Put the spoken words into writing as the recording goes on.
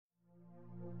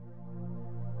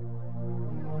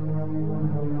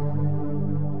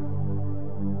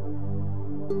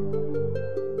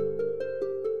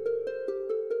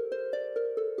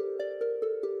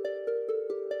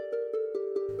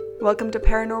Welcome to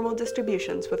Paranormal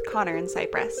Distributions with Connor and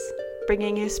Cypress,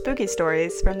 bringing you spooky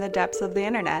stories from the depths of the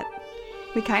internet.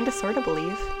 We kinda sorta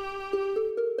believe.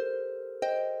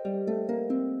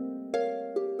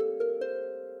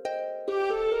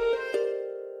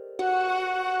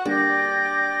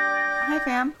 Hi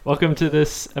fam. Welcome to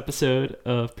this episode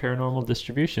of Paranormal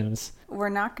Distributions. We're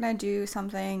not gonna do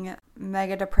something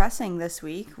mega depressing this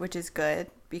week, which is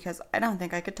good, because I don't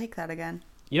think I could take that again.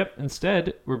 Yep,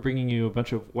 instead, we're bringing you a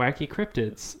bunch of wacky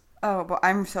cryptids. Oh, but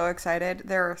I'm so excited.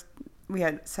 We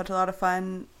had such a lot of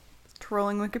fun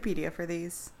trolling Wikipedia for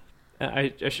these.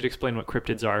 I should explain what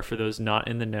cryptids are for those not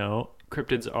in the know.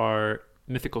 Cryptids are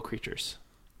mythical creatures.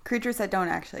 Creatures that don't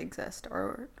actually exist,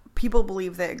 or people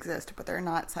believe they exist, but they're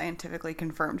not scientifically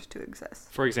confirmed to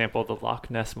exist. For example, the Loch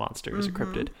Ness Monster is a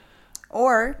cryptid.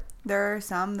 Or there are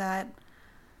some that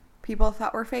people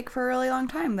thought were fake for a really long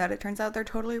time, that it turns out they're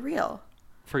totally real.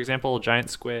 For example, giant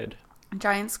squid.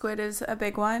 Giant squid is a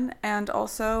big one, and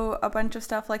also a bunch of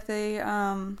stuff like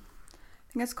I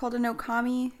think it's called an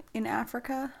okami in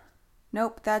Africa.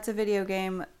 Nope, that's a video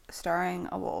game starring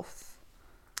a wolf.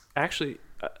 Actually,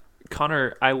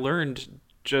 Connor, I learned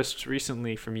just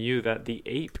recently from you that the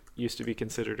ape used to be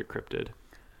considered a cryptid.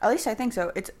 At least I think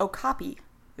so. It's okapi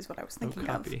is what I was thinking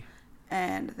Okapi. of.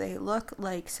 And they look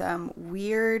like some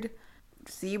weird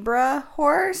zebra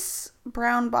horse,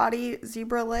 brown body,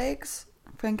 zebra legs,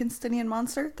 Frankensteinian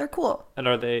monster. They're cool. And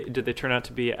did they turn out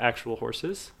to be actual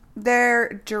horses?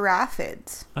 They're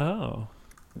giraffids. Oh.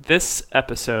 This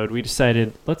episode, we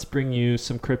decided, let's bring you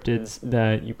some cryptids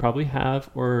that you probably have,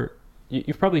 or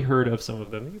you've probably heard of some of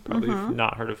them. You've probably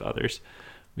not heard of others.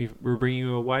 We're bringing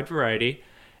you a wide variety.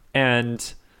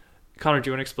 And Connor, do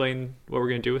you want to explain what we're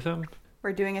going to do with them?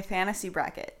 We're doing a fantasy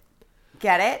bracket.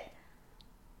 Get it?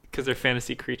 Because they're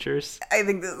fantasy creatures. I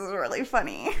think this is really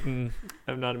funny.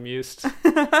 I'm not amused.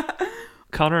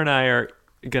 Connor and I are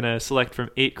going to select from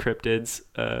 8 cryptids.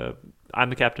 I'm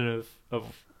the captain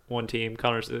of one team.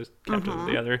 Connor's the captain of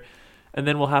the other. And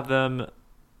then we'll have them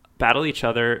battle each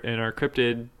other in our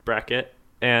cryptid bracket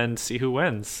and see who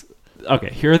wins. Okay,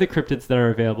 here are the cryptids that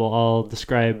are available. I'll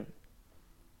describe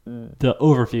the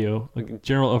overview, a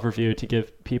general overview, to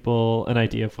give people an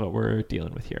idea of what we're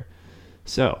dealing with here.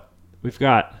 So, we've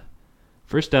got,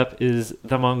 first up is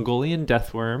the Mongolian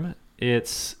deathworm.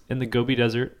 It's in the Gobi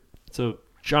Desert. It's a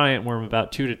giant worm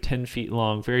about 2 to 10 feet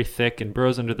long, very thick, and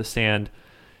burrows under the sand.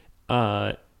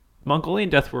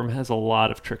 Mongolian deathworm has a lot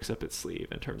of tricks up its sleeve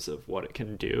in terms of what it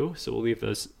can do, so we'll leave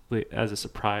those as a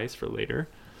surprise for later.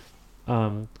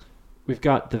 We've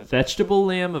got the vegetable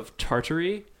lamb of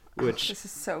Tartary, which... this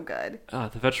is so good.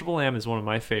 The vegetable lamb is one of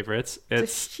my favorites.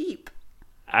 It's a sheep.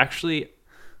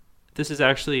 This is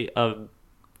actually a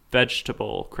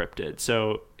vegetable cryptid,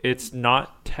 so it's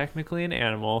not technically an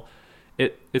animal.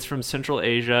 It's from Central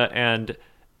Asia, and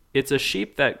it's a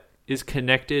sheep that is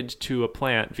connected to a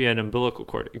plant via an umbilical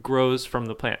cord. It grows from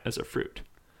the plant as a fruit.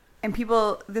 And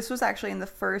this was actually in the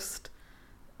first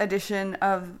edition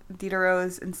of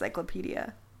Diderot's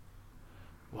encyclopedia.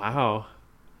 Wow.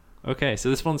 Okay, so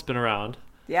this one's been around.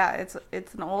 Yeah, it's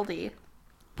an oldie.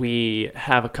 We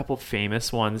have a couple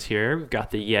famous ones here. We've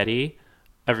got the Yeti.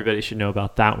 Everybody should know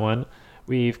about that one.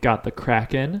 We've got the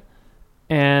Kraken.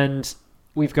 And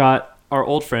we've got our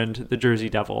old friend, the Jersey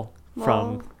Devil,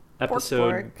 from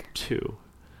episode 2,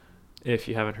 if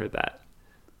you haven't heard that.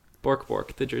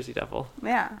 Bork, the Jersey Devil.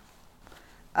 Yeah.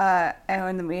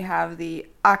 And then we have the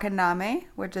Akaname,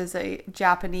 which is a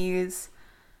Japanese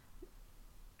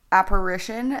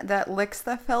apparition that licks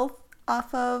the filth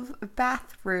off of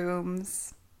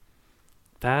bathrooms.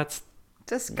 That's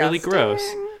disgusting. Really gross.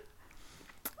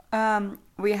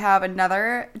 We have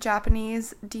another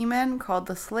Japanese demon called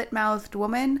the Slit-Mouthed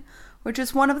Woman, which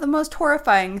is one of the most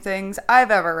horrifying things I've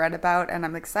ever read about, and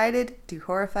I'm excited to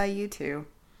horrify you too.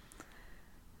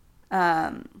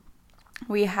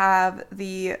 We have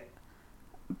the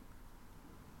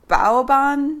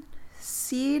Baoban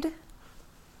seed,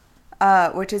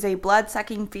 which is a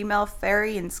blood-sucking female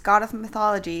fairy in Scottish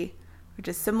mythology, which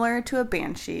is similar to a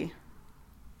banshee.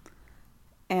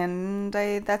 And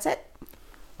that's it.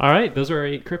 All right, those are our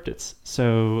 8 cryptids.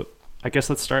 So I guess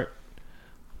let's start.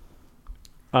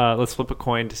 Let's flip a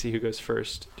coin to see who goes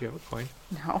first. Do you have a coin?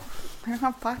 No, I don't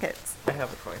have pockets. I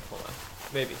have a coin. Hold on.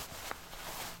 Maybe.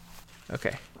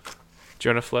 Okay. Do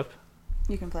you want to flip?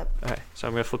 You can flip. Okay, so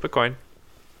I'm going to flip a coin.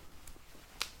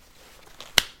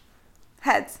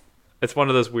 Heads. It's one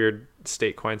of those weird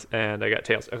state coins, and I got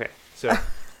tails. Okay, so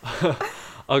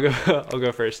I'll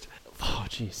go first. Oh,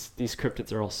 jeez, these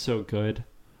cryptids are all so good.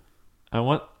 I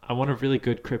want a really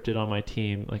good cryptid on my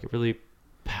team, like a really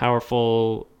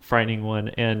powerful, frightening one.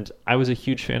 And I was a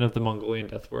huge fan of the Mongolian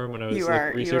deathworm when I was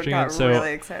researching it. So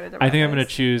really excited about I think I'm this. going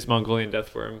to choose Mongolian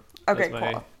deathworm Okay, as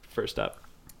my cool. first up.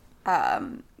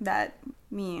 That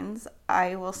means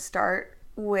I will start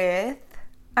with.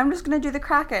 I'm just gonna do the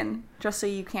Kraken, just so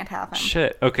you can't have him.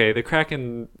 Shit. Okay, the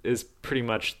Kraken is pretty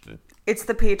much It's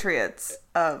the Patriots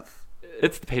of.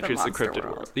 it's the Patriots of Monster Cryptid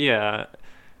World. World. Yeah.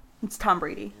 It's Tom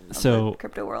Brady of So- the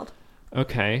crypto world.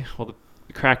 Okay. Well,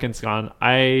 the Kraken's gone.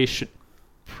 I should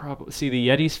probably see the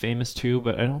Yeti's famous too,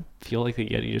 but I don't feel like the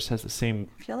Yeti just has the same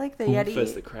I feel like the oomph Yeti.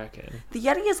 as the Kraken. The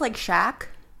Yeti is like Shaq.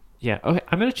 Yeah. Okay.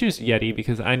 I'm gonna choose Yeti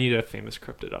because I need a famous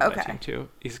cryptid on my Okay. team too.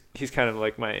 He's kind of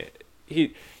like my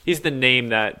he's the name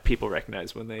that people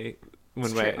recognize when they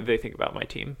true. they think about my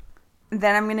team.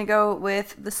 Then I'm gonna go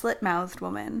with the slit-mouthed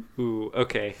woman. Ooh.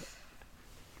 Okay.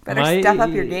 Better step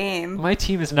up your game. My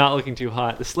team is not looking too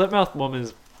hot. The slit-mouthed woman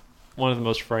is one of the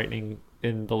most frightening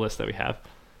in the list that we have.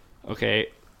 Okay.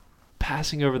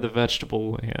 Passing over the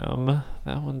vegetable lamb.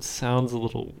 That one sounds a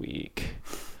little weak.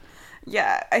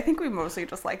 Yeah, I think we mostly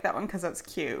just like that one because it's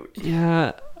cute.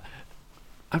 Yeah.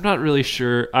 I'm not really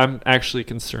sure. I'm actually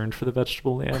concerned for the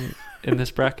vegetable lamb in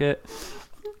this bracket.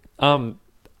 I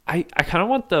kind of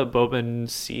want the Boban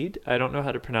seed. I don't know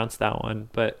how to pronounce that one,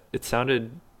 but it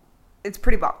sounded It's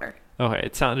pretty baller. okay.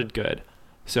 It sounded good.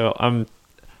 So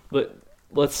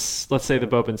let's say the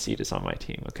Boban seed is on my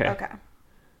team. Okay. Okay.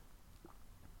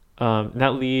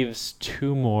 That leaves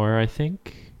two more, I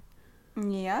think.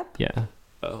 Yep. Yeah.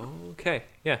 Okay.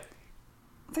 Yeah.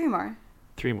 3 more.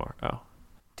 3 more. Oh.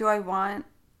 Do I want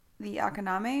the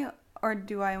Akaname or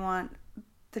do I want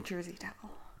the Jersey Devil?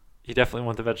 You definitely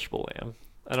want the vegetable lamb.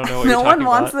 I don't know what No you're one talking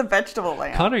wants about. the vegetable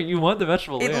lamb. Connor, you want the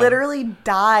vegetable lamb. It literally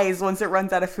dies once it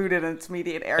runs out of food in its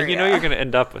immediate area. You know you're going to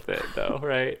end up with it, though,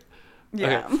 right?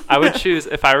 Yeah. Okay. I would choose,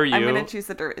 if I were you... I'm going to choose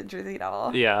the Jersey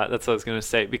Devil. Yeah, that's what I was going to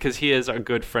say. Because he is a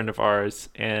good friend of ours,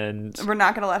 and... We're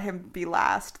not going to let him be the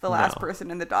last No.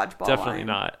 person in the dodgeball Definitely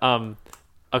line. not.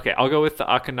 Okay, I'll go with the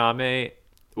Akaname,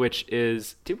 which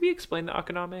is... Did we explain the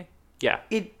Akaname? Yeah.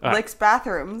 It All right. licks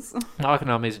bathrooms. The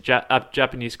Akaname is a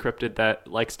Japanese cryptid that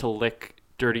likes to lick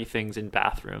dirty things in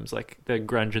bathrooms, like the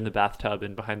grunge in the bathtub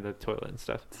and behind the toilet and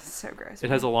stuff. So gross. It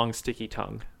has a long, sticky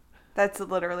tongue. That's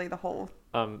literally the whole...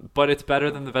 But it's better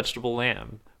than the vegetable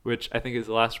lamb, which I think is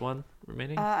the last one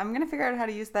remaining. I'm going to figure out how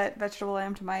to use that vegetable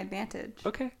lamb to my advantage.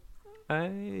 Okay.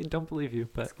 I don't believe you,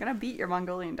 but... It's going to beat your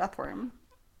Mongolian deathworm.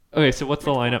 Okay, so what's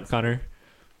the lineup, Connor,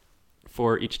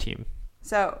 for each team?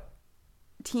 So,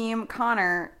 Team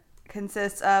Connor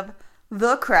consists of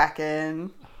the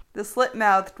Kraken, the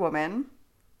slit-mouthed woman,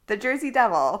 the Jersey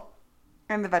Devil,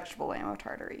 and the vegetable lamb of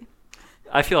Tartary.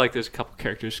 I feel like there's a couple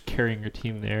characters carrying your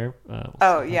team there. We'll see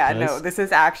Oh, how yeah, it no, does. this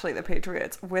is actually the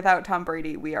Patriots. Without Tom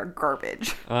Brady, we are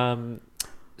garbage.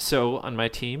 So on my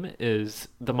team is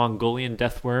the Mongolian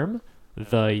deathworm,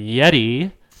 the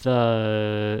Yeti,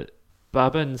 the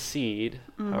Baban seed,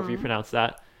 however you pronounce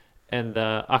that, and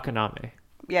the Akaname.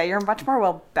 Yeah, you're much more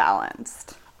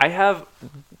well-balanced. I have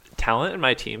talent in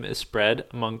my team is spread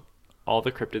among all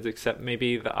the cryptids except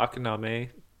maybe the Akaname.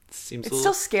 Seems It's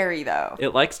still scary, though. it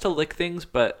likes to lick things,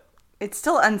 but It's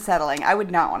still unsettling. I would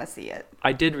not want to see it.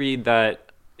 I did read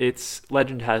that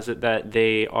legend has it that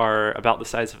they are about the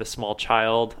size of a small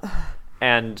child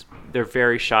and they're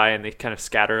very shy and they kind of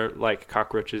scatter like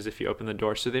cockroaches if you open the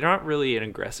door. So they're not really an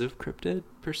aggressive cryptid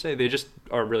per se. They just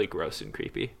are really gross and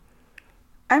creepy.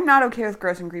 I'm not okay with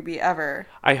gross and creepy ever.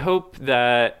 I hope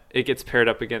that it gets paired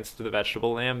up against the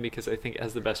vegetable lamb because I think it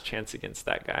has the best chance against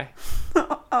that guy.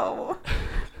 Oh.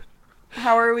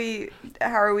 How are we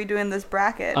doing this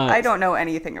bracket? I don't know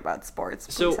anything about sports.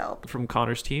 Please help. From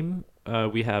Connor's team,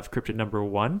 we have cryptid number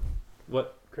 1.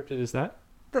 What cryptid is that?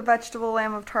 The vegetable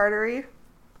lamb of Tartary.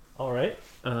 All right.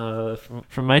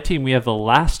 From my team, we have the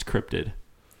last cryptid.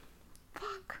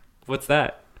 Fuck. What's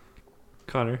that,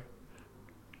 Connor?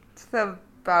 It's the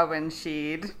Bowen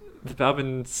Sheed. The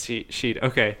Balvin sheet.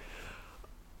 Okay.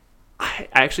 I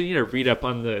actually need to read up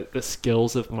on the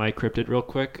skills of my cryptid real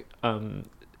quick.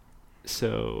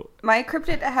 So My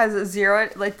cryptid has 0.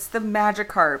 It's the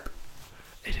Magikarp.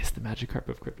 it is the Magikarp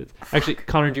of cryptids. Actually,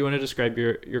 Connor, do you want to describe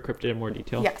your cryptid in more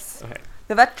detail? Yes. Okay.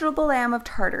 The vegetable lamb of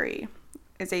Tartary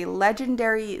is a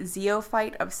legendary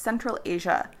zoophyte of Central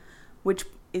Asia, which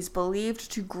is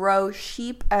believed to grow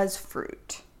sheep as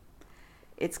fruit.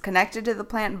 It's connected to the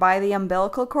plant by the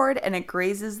umbilical cord, and it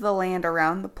grazes the land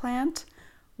around the plant.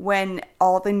 When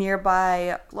all the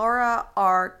nearby flora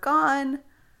are gone,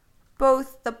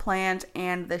 both the plant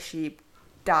and the sheep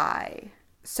die.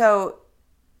 So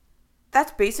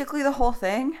that's basically the whole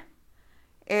thing.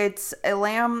 It's a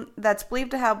lamb that's believed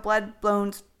to have blood,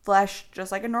 bones, flesh,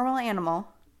 just like a normal animal.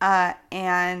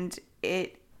 and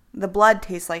the blood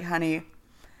tastes like honey,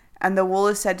 and the wool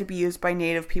is said to be used by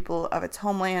native people of its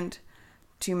homeland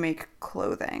to make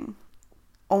clothing.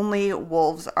 Only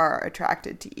wolves are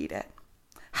attracted to eat it.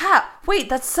 Ha! Wait,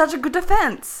 that's such a good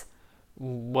defense.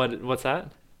 What's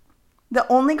that? The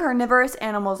only carnivorous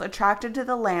animals attracted to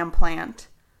the lamb plant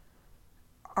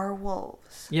are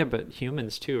wolves. Yeah, but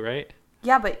humans too, right?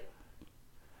 Yeah, but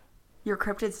your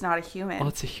cryptid's not a human. Well,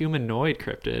 it's a humanoid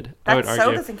cryptid. I would That argue.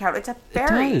 so doesn't count. It's a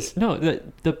fairy. It does. No,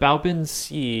 the Baobin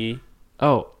Sea.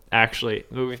 Oh, actually,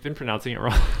 we've been pronouncing it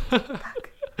wrong.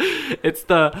 It's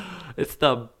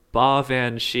the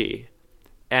Bavan Shi,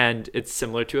 and it's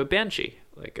similar to a banshee,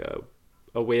 like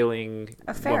a wailing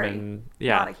A fairy, woman.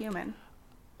 Yeah, not a human.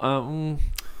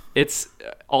 It's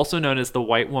also known as the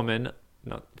White Woman,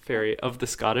 not fairy, of the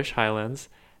Scottish Highlands,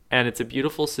 and it's a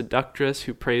beautiful seductress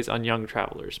who preys on young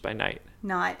travelers by night.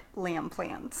 Not lamb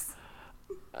plants.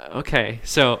 Okay,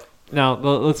 so now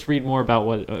let's read more about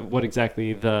what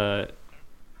exactly the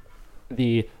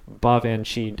Bavan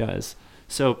Shi does.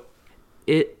 So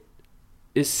it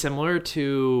is similar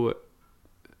to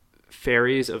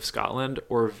fairies of Scotland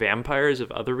or vampires of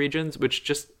other regions, which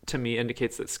just to me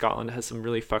indicates that Scotland has some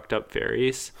really fucked up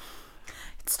fairies.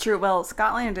 It's true. Well,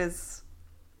 Scotland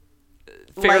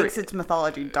likes its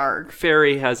mythology dark.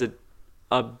 Fairy has a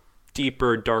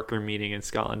deeper, darker meaning in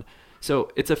Scotland. So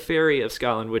it's a fairy of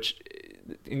Scotland, which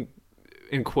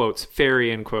in quotes,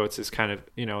 fairy in quotes is kind of,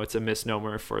 it's a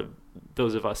misnomer for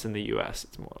those of us in the US.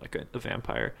 It's more like a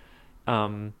vampire.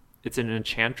 It's an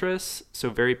enchantress,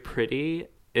 so very pretty.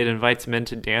 It invites men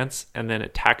to dance and then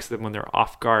attacks them when they're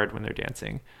off guard when they're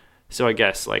dancing. So I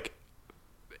guess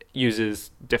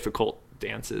uses difficult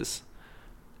dances.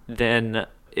 Then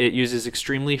it uses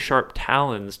extremely sharp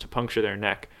talons to puncture their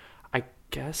neck. I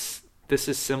guess this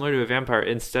is similar to a vampire.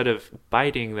 Instead of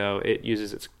biting, though, it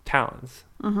uses its talons.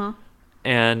 Mm-hmm.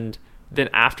 And then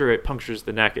after it punctures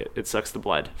the neck, it sucks the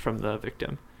blood from the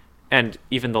victim. And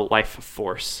even the life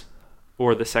force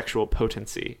or the sexual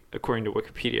potency, according to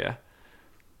Wikipedia.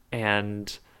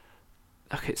 And,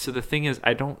 okay, so the thing is,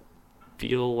 I don't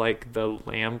feel like the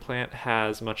lamb plant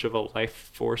has much of a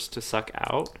life force to suck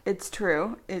out. It's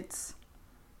true. It's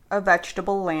a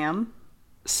vegetable lamb.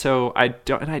 So it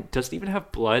doesn't even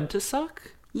have blood to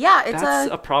suck? Yeah, it's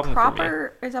That's a problem for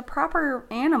me. It's a proper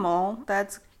animal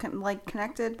that's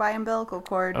connected by umbilical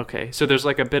cord. Okay, so there's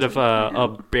a bit of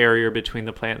a barrier between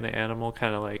the plant and the animal,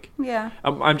 kind of like. Yeah.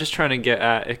 I'm just trying to get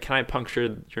at, can I puncture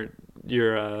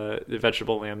the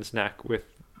vegetable lamb's neck with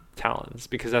talons?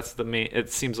 Because that's the main. It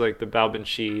seems like the Baobin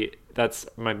Shi. That's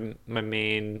my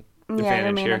main advantage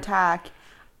your main here. attack.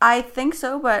 I think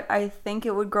so, but I think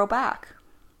it would grow back.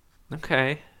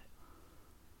 Okay.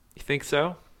 You think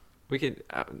so? We could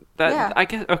Yeah. I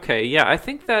guess. Okay, yeah. I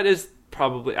think that is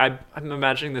probably. I'm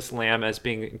imagining this lamb as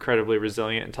being incredibly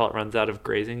resilient until it runs out of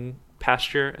grazing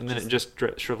pasture, and then it just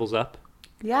shrivels up.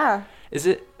 Yeah. Is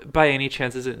it, by any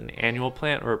chance, is it an annual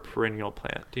plant or a perennial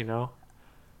plant? Do you know?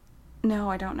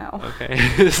 No, I don't know. Okay.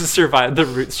 The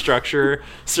root structure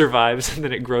survives and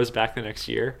then it grows back the next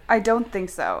year? I don't think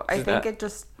so. I Is think that- it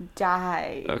just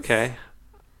dies. Okay.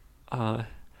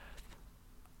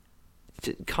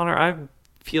 Connor, I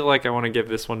feel like I want to give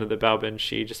this one to the Baobin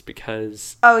Shi just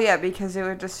because... Oh, yeah, because it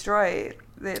would destroy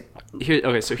the...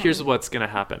 Here's what's going to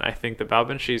happen. I think the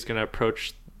Baobin Shi is going to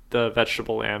approach the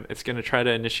vegetable lamb. It's going to try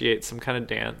to initiate some kind of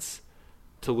dance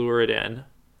to lure it in.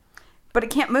 But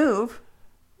it can't move.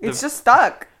 It's just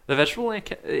stuck. The vegetable lamb,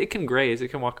 it can graze. It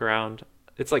can walk around.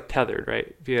 It's tethered,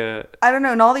 right? Via... I don't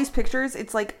know. In all these pictures,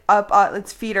 it's up,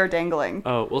 its feet are dangling.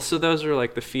 Oh, well, so those are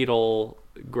the fetal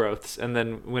growths. And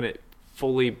then when it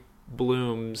fully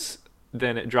blooms,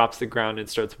 then it drops the ground and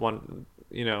starts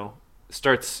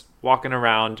starts walking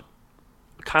around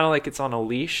kind of like it's on a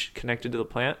leash connected to the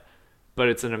plant, but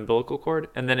it's an umbilical cord.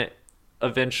 And then it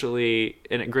eventually,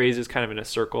 and it grazes kind of in a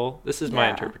circle. This is my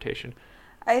interpretation.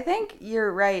 I think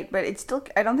you're right, but it's still,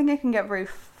 I don't think it can get very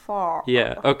far.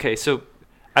 Yeah. Okay. So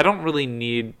I don't really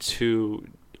need to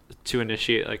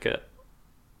initiate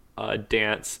a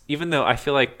dance, even though I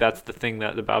feel like that's the thing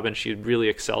that the Baobin Shi really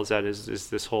excels at is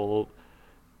this whole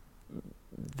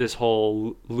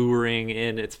luring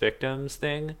in its victims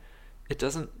thing. It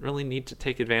doesn't really need to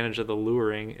take advantage of the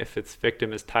luring if its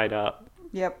victim is tied up.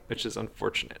 Yep. Which is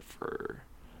unfortunate for...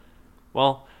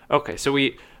 Well, okay, so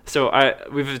we've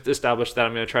established that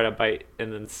I'm going to try to bite,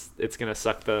 and then it's going to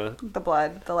suck the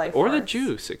blood, the life or force. the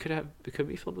juice. It could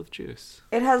be filled with juice.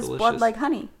 It has Delicious. blood like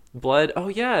honey. Blood. Oh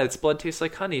yeah, its blood tastes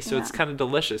like honey, so it's kind of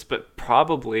delicious. But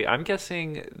probably, I'm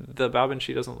guessing the Baobin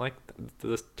Shi doesn't like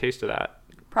the taste of that.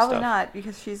 Probably stuff. not,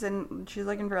 because she's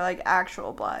looking for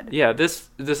actual blood. Yeah, this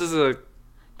is a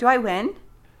Do I win?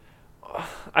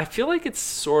 I feel like it's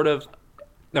sort of...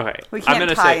 Okay. We can't I'm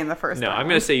gonna tie say, in the first No, round. I'm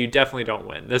going to say you definitely don't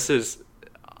win. This is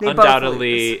They both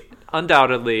undoubtedly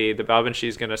lose. the Babanshi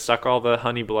is going to suck all the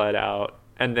honey blood out,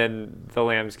 and then the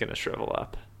lamb's going to shrivel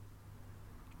up.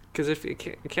 Because if it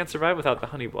can't survive without the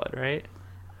honey blood, right?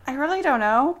 I really don't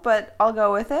know, but I'll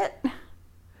go with it.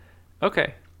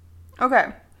 Okay. Okay.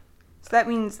 So that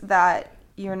means that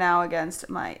you're now against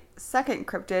my second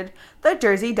cryptid, the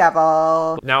Jersey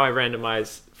Devil. Now I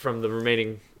randomize from the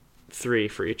remaining 3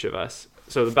 for each of us.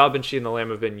 So the Babanshi and the lamb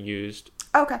have been used,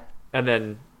 Okay. and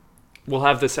then we'll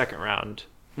have the second round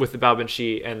with the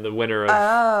Babanshi and the winner of...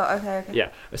 Oh, okay.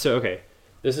 Yeah. So, okay.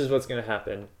 This is what's going to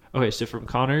happen. Okay, so from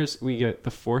Connors, we get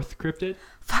the 4th cryptid,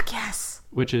 Fuck yes.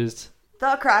 which is...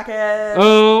 The Kraken.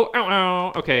 Oh, ow,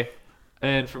 ow. Okay.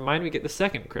 And from mine, we get the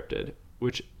 2nd cryptid,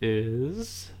 which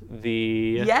is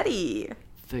the... Yeti.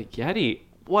 The Yeti.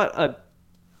 What a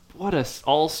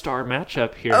all-star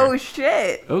matchup here. Oh,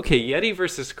 shit. Okay, Yeti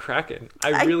versus Kraken.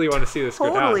 I really want to see this go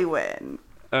down. Totally win.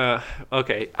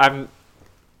 Okay.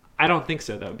 I don't think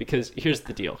so, though, because here's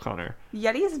the deal, Connor.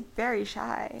 Yeti is very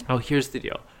shy. Oh, here's the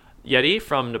deal. Yeti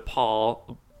from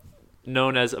Nepal,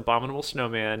 known as Abominable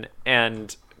Snowman,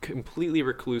 and completely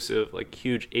reclusive, like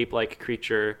huge ape-like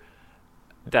creature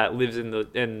that lives in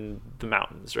the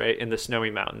mountains, right? In the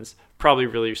snowy mountains. Probably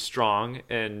really strong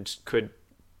and could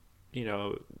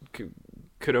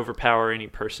overpower any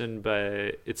person,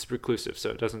 but it's reclusive, so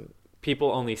it doesn't...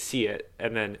 People only see it,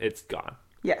 and then it's gone.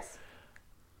 Yes.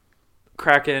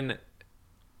 Kraken,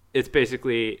 it's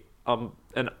basically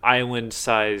an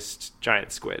island-sized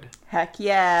giant squid. Heck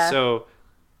yeah. So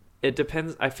it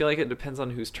depends. I feel like it depends on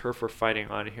whose turf we're fighting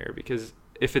on here, because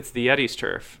if it's the Yeti's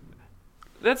turf,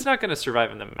 that's not going to survive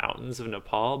in the mountains of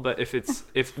Nepal. But if the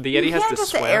Yeti has to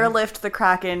just swim, airlift the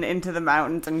Kraken into the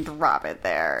mountains and drop it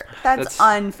there. That's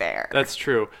unfair. That's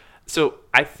true. So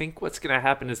I think what's going to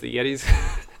happen is the Yeti's...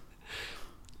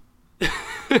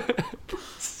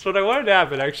 That's what I wanted to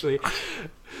happen, actually.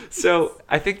 So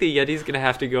I think the Yeti's going to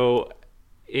have to go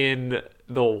in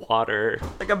the water.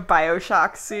 Like a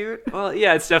Bioshock suit. Well,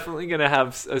 yeah, it's definitely going to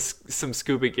have some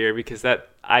scuba gear, because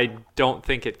I don't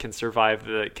think it can survive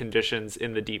the conditions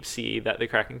in the deep sea that the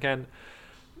Kraken can.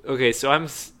 Okay, so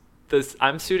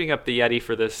I'm suiting up the Yeti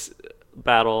for this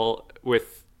battle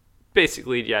with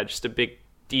basically, just a big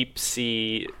deep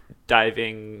sea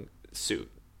diving suit.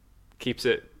 Keeps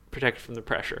it protected from the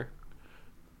pressure.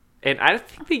 And I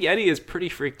think the Yeti is pretty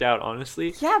freaked out,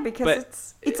 honestly. Yeah,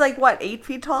 because it's like, what, 8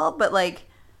 feet tall? But, like,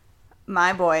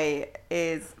 my boy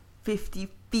is 50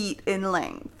 feet in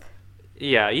length.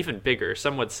 Yeah, even bigger,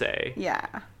 some would say.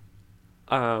 Yeah.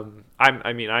 I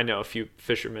know a few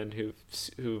fishermen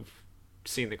who've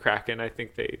seen the Kraken. I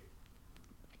think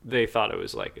they thought it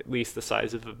was, like, at least the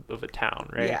size of a town,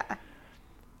 right? Yeah.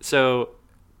 So,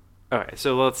 all right,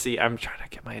 so let's see. I'm trying to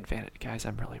get my advantage. Guys,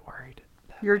 I'm really worried.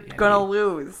 You're gonna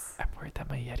lose. I'm worried that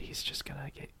my Yeti's just gonna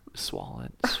get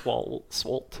swolt.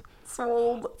 Swolled.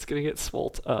 It's gonna get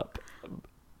swolt up,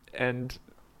 and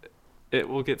it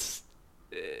will get.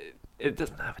 It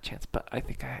doesn't have a chance, but I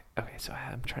think so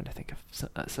I'm trying to think of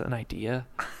an idea.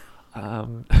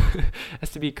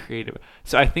 Has to be creative.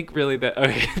 So I think really that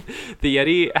the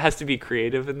Yeti has to be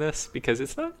creative in this, because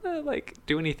it's not gonna like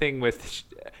do anything with.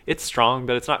 It's strong,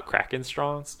 but it's not Kraken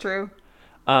strong. It's true.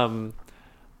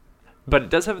 But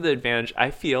it does have the advantage. I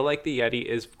feel like the Yeti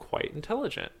is quite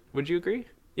intelligent. Would you agree?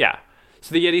 Yeah.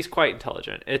 So the Yeti's quite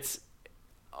intelligent. It's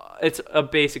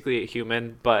basically a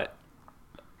human, but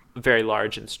very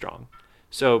large and strong.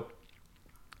 So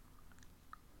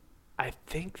I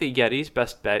think the Yeti's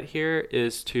best bet here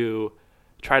is to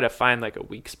try to find like a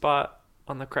weak spot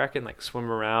on the Kraken, like swim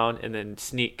around and then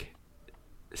sneak,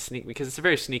 because it's a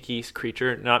very sneaky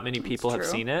creature. Not many people have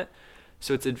seen it.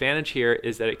 So its advantage here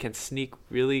is that it can sneak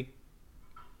really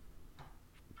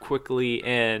quickly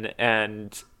in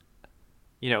and,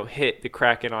 hit the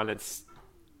Kraken on its,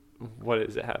 what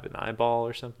does it have, an eyeball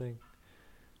or something?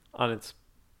 On its...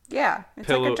 Yeah, it's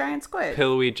like a giant squid.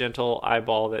 Pillowy, gentle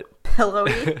eyeball that...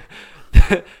 Pillowy?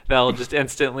 That'll just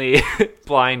instantly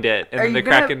blind it. And then the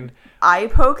Kraken... eye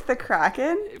poke the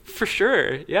Kraken? For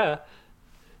sure, yeah.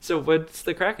 So what's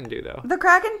the Kraken do, though? The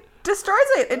Kraken destroys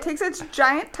it. It takes its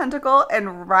giant tentacle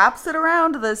and wraps it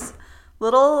around this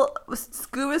little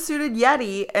scuba-suited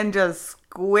Yeti and just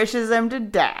squishes him to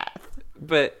death.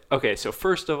 But, okay, so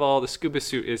first of all, the scuba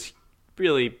suit is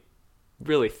really,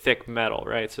 really thick metal,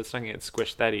 right? So it's not going to get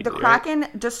squished that easily, The Kraken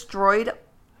destroyed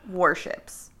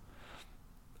warships.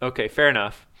 Okay, fair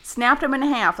enough. Snapped them in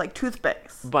half like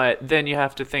toothpicks. But then you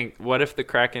have to think, what if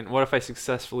I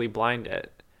successfully blind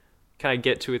it? Can I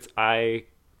get to its eye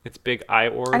Its big eye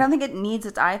orb. I don't think it needs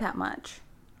its eye that much.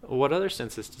 What other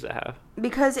senses does it have?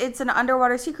 Because it's an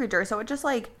underwater sea creature, so it just,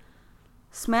 like,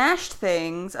 smashed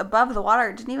things above the water.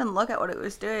 It didn't even look at what it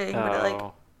was doing, but it,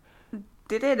 like,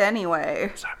 did it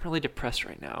anyway. So I'm really depressed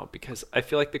right now because I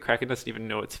feel like the Kraken doesn't even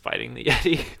know it's fighting the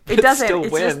Yeti. It doesn't. Still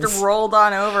It's wins. just rolled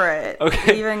on over it.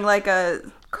 Okay. Leaving, like, a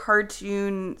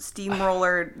cartoon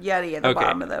steamroller Yeti at the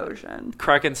bottom of the ocean.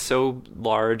 Kraken's so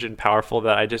large and powerful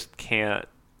that I just can't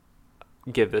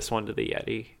give this one to the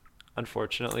Yeti,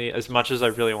 unfortunately, as much as I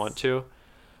really want to.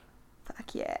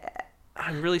 Fuck yeah.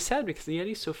 I'm really sad because the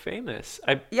Yeti's so famous.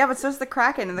 Yeah, but so's the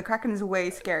Kraken, and the Kraken is way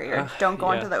scarier. Don't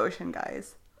go into the ocean,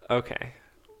 guys. Okay.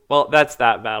 Well, that's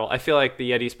that battle. I feel like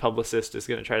the Yeti's publicist is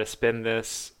going to try to spin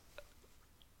this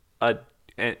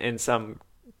in some,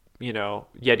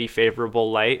 Yeti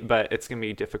favorable light, but it's going to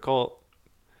be difficult.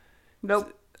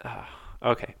 Nope.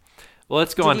 Okay. Well,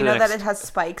 let's go on to the next. Did you know that it has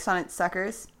spikes on its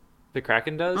suckers? The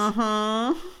Kraken does?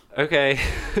 Mm-hmm. Okay.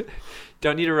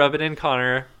 Don't need to rub it in,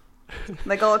 Connor.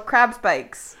 Like little crab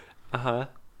spikes. Uh-huh.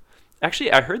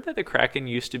 Actually, I heard that the Kraken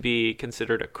used to be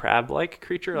considered a crab-like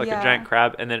creature, like a giant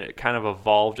crab, and then it kind of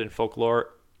evolved in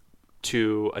folklore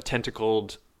to a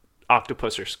tentacled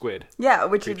octopus or squid. Yeah,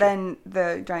 which then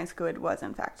the giant squid was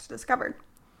in fact discovered.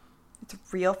 It's a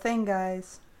real thing,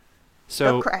 guys.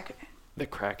 So the Kraken. The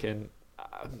Kraken.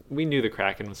 We knew the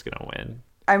Kraken was going to win.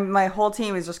 My whole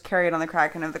team is just carried on the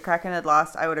Kraken. If the Kraken had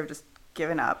lost, I would have just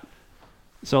given up.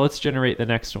 So let's generate the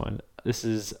next one. This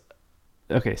is...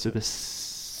 Okay, so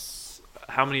this...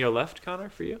 How many are left, Connor,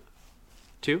 for you?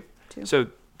 Two? So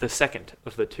the second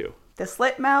of the two. The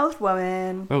slit-mouthed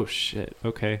woman. Oh, shit.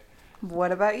 Okay.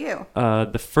 What about you?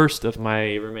 The first of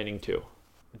my remaining two.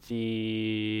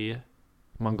 The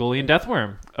Mongolian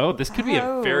deathworm. Oh, this could be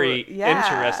a very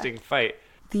interesting fight.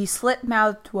 The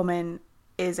slit-mouthed woman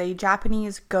is a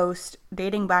Japanese ghost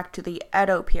dating back to the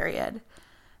Edo period.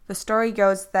 The story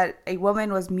goes that a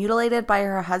woman was mutilated by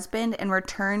her husband and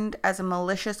returned as a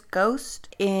malicious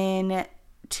ghost. In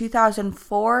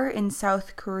 2004 in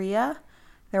South Korea,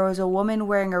 there was a woman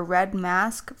wearing a red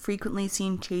mask frequently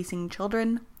seen chasing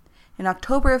children. In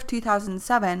October of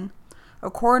 2007, a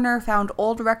coroner found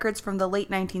old records from the late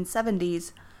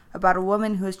 1970s about a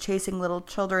woman who was chasing little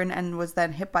children and was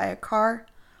then hit by a car.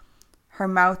 Her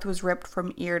mouth was ripped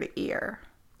from ear to ear.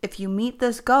 If you meet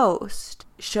this ghost,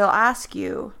 she'll ask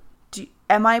you,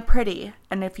 am I pretty?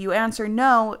 And if you answer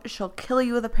no, she'll kill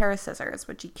you with a pair of scissors,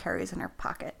 which she carries in her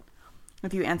pocket.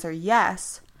 If you answer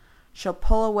yes, she'll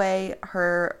pull away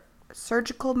her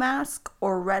surgical mask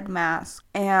or red mask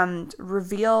and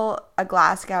reveal a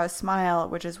Glasgow smile,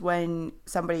 which is when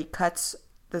somebody cuts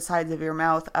the sides of your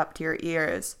mouth up to your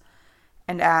ears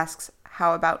and asks,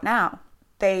 how about now?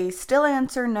 They still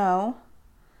answer no.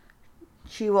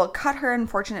 She will cut her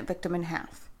unfortunate victim in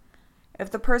half.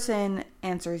 If the person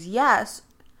answers yes,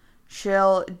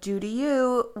 she'll do to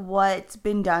you what's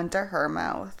been done to her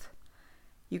mouth.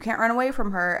 You can't run away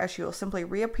from her, as she will simply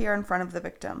reappear in front of the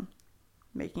victim,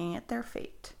 making it their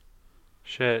fate.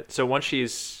 Shit. So once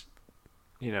she's,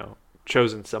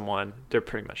 chosen someone, they're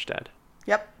pretty much dead.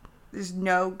 Yep. There's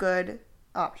no good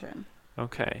option.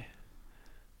 Okay.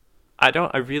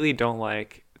 I really don't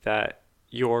like that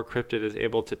your cryptid is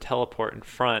able to teleport in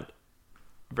front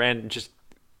and just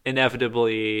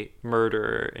inevitably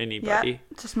murder anybody.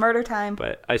 Yeah, just murder time.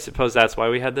 But I suppose that's why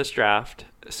we had this draft.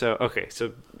 So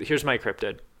here's my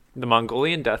cryptid. The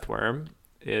Mongolian deathworm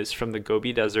is from the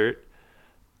Gobi Desert.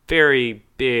 Very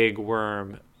big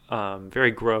worm, very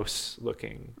gross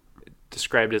looking.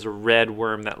 Described as a red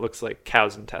worm that looks like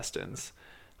cow's intestines.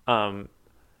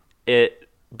 It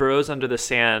burrows under the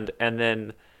sand, and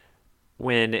then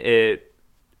when it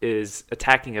is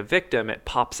attacking a victim, it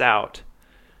pops out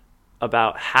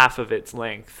about half of its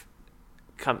length,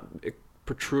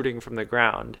 protruding from the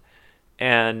ground.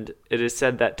 And it is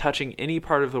said that touching any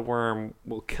part of the worm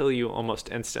will kill you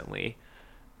almost instantly.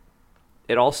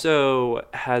 It also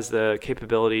has the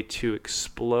capability to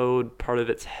explode part of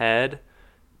its head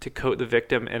to coat the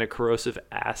victim in a corrosive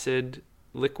acid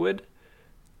liquid,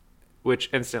 which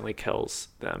instantly kills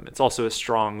them. It's also a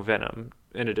strong venom,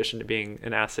 in addition to being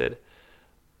an acid.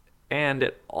 And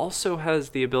it also has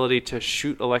the ability to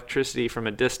shoot electricity from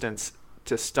a distance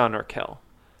to stun or kill.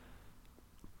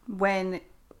 When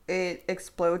it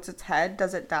explodes its head,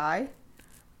 does it die?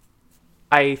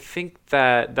 I think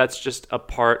that that's just a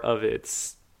part of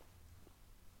its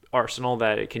arsenal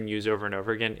that it can use over and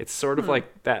over again. It's sort of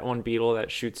like that one beetle that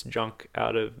shoots junk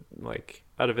out of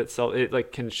itself. It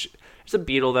there's a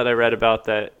beetle that I read about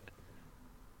that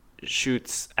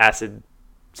shoots acid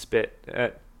spit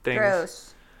at things.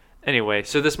 Gross. Anyway,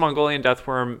 so this Mongolian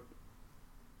deathworm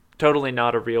totally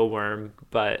not a real worm,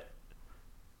 but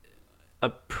a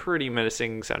pretty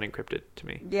menacing sounding cryptid to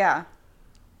me. Yeah.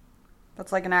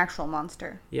 That's like an actual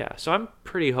monster. Yeah, so I'm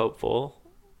pretty hopeful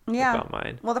about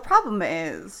mine. Well, the problem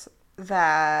is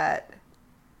that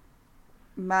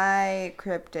my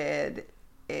cryptid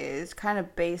is kind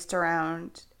of based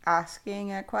around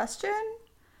asking a question,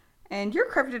 and your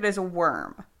cryptid is a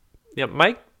worm. Yeah,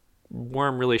 my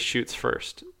worm really shoots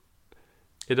first.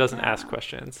 It doesn't ask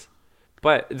questions.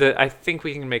 But I think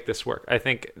we can make this work. I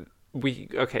think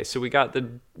so we got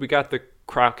the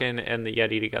Kraken and the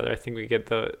Yeti together. I think we get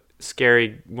the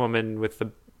scary woman with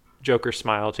the Joker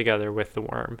smile together with the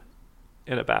worm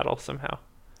in a battle somehow.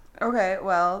 Okay,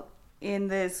 well, in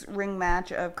this ring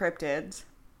match of cryptids,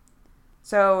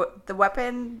 so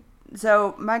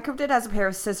my cryptid has a pair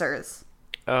of scissors.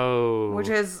 Oh. Which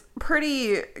is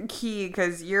pretty key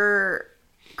because your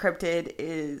cryptid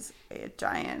is a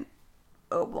giant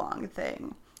oblong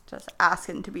thing just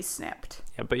asking to be snipped.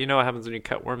 Yeah, but you know what happens when you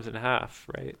cut worms in half,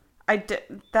 right?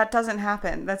 That doesn't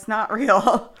happen. That's not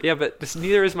real. Yeah, but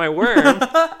neither is my worm.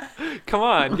 Come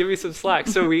on, give me some slack.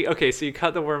 So you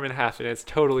cut the worm in half and it's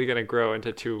totally going to grow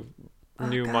into two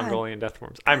new Mongolian death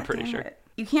worms. I'm pretty sure.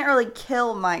 You can't really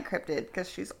kill my cryptid because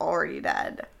she's already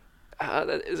dead.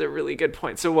 That is a really good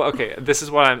point. So, this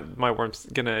is why my worm's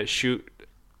going to shoot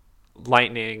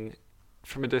lightning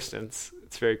from a distance.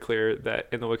 It's very clear that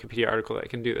in the Wikipedia article that I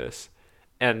can do this.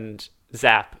 And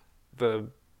zap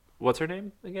what's her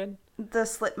name again? The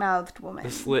slit-mouthed woman. The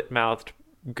slit-mouthed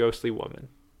ghostly woman.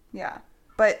 Yeah.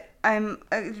 But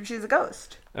she's a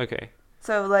ghost. Okay.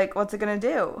 So, what's it going to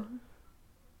do?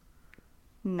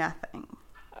 Nothing.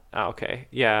 Okay.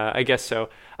 Yeah, I guess so.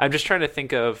 I'm just trying to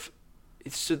think of...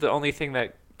 So the only thing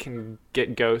that can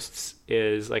get ghosts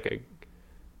is like an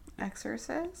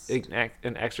exorcist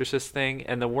thing,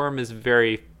 and the worm is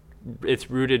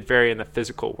it's rooted very in the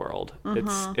physical world.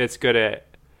 Mm-hmm. It's good at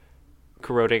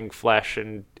corroding flesh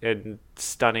and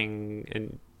stunning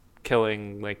and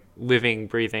killing like living,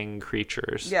 breathing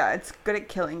creatures. Yeah, it's good at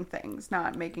killing things,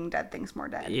 not making dead things more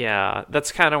dead. Yeah,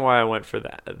 that's kind of why I went for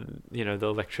that. The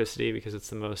electricity, because it's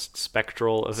the most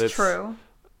spectral of its. True.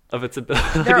 Of its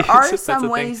ability. There are some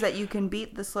ways that you can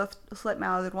beat the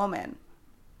slit-mouthed woman.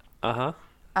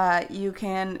 You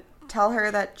can tell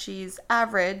her that she's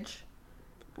average,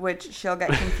 which she'll get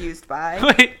confused by.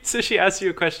 Wait, so she asks you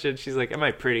a question. She's like, "Am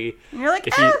I pretty?" And you're like,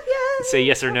 if you say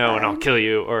yes or no, and I'll kill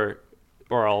you, or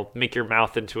I'll make your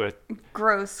mouth into a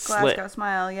gross Glasgow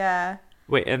smile. Yeah.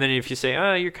 Wait, and then if you say,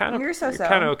 "Oh, you're kind of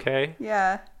okay,"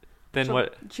 yeah. Then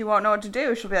what? She won't know what to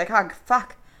do. She'll be like, "Oh,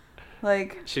 fuck!"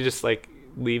 She just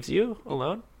leaves you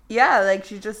alone? Yeah,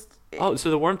 she just... Oh, so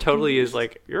the worm totally is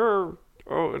like, you're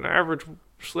an average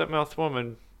slit-mouthed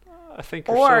woman. I think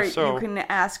you're so. Or you can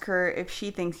ask her if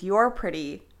she thinks you're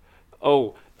pretty.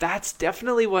 Oh, that's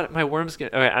definitely what my worm's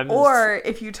gonna... Okay, or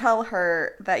if you tell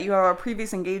her that you have a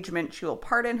previous engagement, she will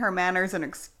pardon her manners and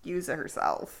excuse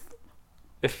herself.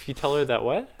 If you tell her that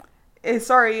what?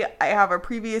 Sorry, I have a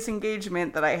previous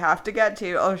engagement that I have to get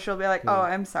to. Oh, she'll be like, oh,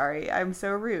 I'm sorry. I'm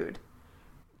so rude.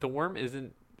 The worm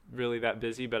isn't really that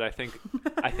busy, but I think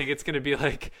it's going to be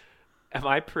like, am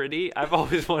I pretty? I've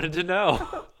always wanted to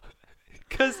know.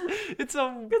 Because it's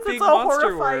a big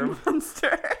monster horrifying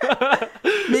monster.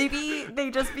 Maybe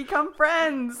they just become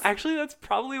friends. Actually, that's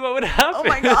probably what would happen. Oh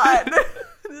my god.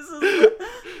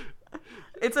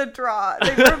 It's a draw.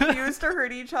 They refuse to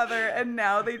hurt each other, and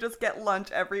now they just get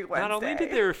lunch every Wednesday. Not only did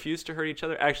they refuse to hurt each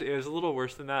other, actually, it was a little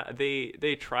worse than that.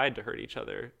 They tried to hurt each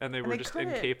other, and they were just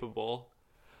incapable.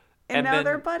 And now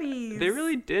they're buddies. They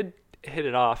really did hit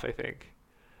it off, I think.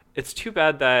 It's too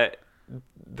bad that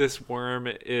this worm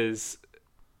is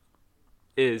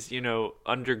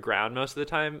underground most of the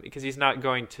time, because he's not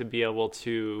going to be able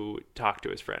to talk to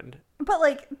his friend.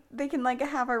 But they can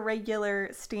have a regular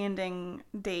standing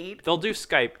date. They'll do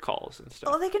Skype calls and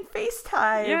stuff. Oh, they can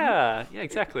FaceTime. Yeah,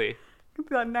 exactly.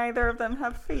 But neither of them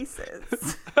have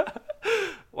faces.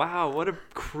 Wow, what a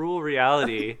cruel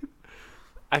reality.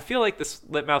 I feel like this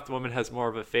slit-mouthed woman has more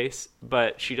of a face,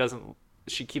 but she doesn't.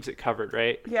 She keeps it covered,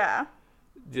 right? Yeah.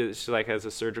 She has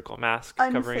a surgical mask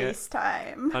covering it.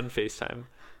 Unfacetime.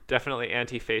 Definitely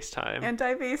anti-FaceTime.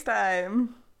 Anti-FaceTime.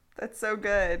 That's so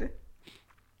good.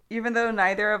 Even though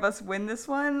neither of us win this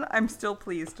one, I'm still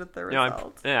pleased with the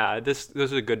result. This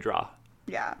is a good draw.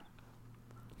 Yeah.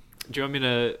 Do you want me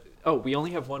to... Oh, we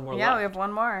only have one more left. Yeah, we have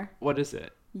one more. What is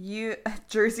it?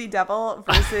 Jersey Devil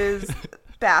versus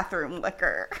bathroom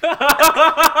liquor.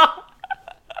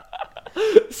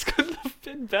 The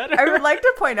did better. I would like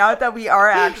to point out that we are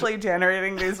actually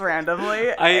generating these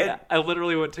randomly. I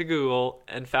literally went to Google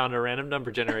and found a random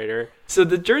number generator. So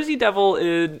the Jersey Devil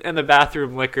and the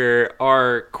Bathroom Licker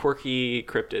are quirky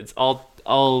cryptids.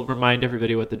 I'll remind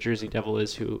everybody what the Jersey Devil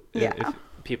is, if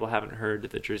people haven't heard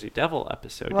the Jersey Devil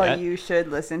episode yet. Well, you should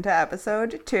listen to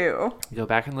episode 2. Go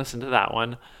back and listen to that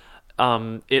one.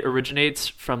 It originates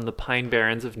from the Pine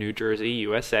Barrens of New Jersey,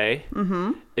 USA.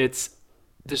 Mm-hmm. It's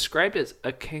described as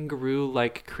a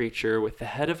kangaroo-like creature with the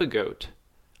head of a goat,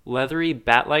 leathery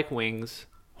bat-like wings,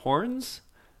 horns,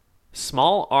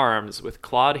 small arms with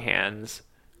clawed hands,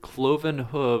 cloven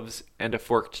hooves, and a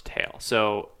forked tail.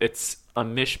 So it's a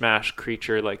mishmash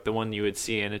creature like the one you would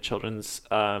see in a children's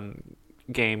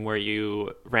game where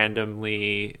you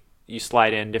randomly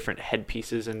slide in different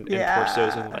headpieces and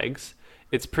torsos and legs.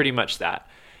 It's pretty much that.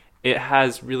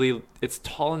 It's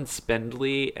tall and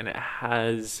spindly, and it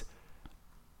has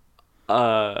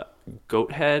a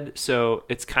goat head, so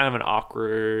it's kind of an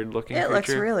awkward looking creature. It looks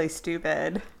really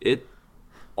stupid. It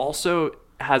also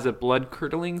has a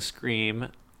blood-curdling scream,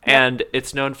 and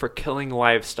it's known for killing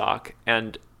livestock,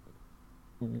 and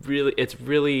it's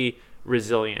really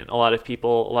resilient. A lot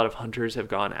of hunters have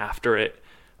gone after it,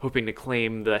 hoping to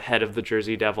claim the head of the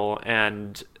Jersey Devil,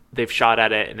 and they've shot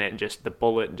at it, and the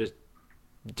bullet just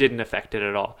didn't affect it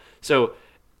at all. So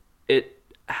it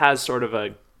has sort of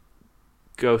a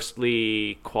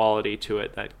ghostly quality to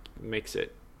it that makes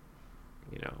it,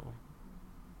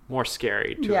 more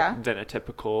scary than a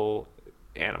typical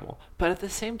animal. But at the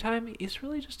same time, he's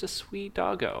really just a sweet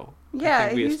doggo. Yeah, I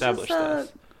think we established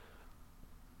this.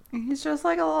 He's just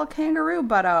like a little kangaroo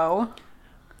butto.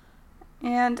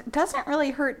 And doesn't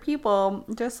really hurt people,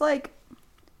 just like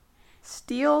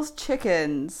steals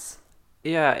chickens.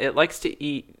 Yeah, it likes to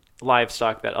eat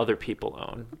livestock that other people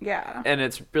own. Yeah. And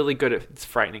it's really good at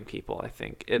frightening people, I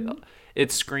think.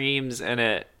 It screams and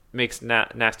it makes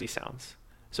nasty sounds.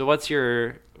 So what's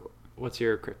your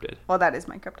cryptid? Well, that is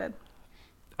my cryptid.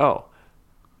 Oh,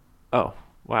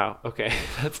 wow. Okay,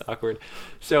 that's awkward.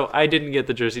 So I didn't get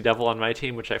the Jersey Devil on my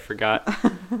team, which I forgot.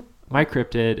 My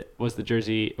cryptid was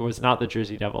not the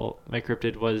Jersey Devil. My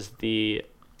cryptid was the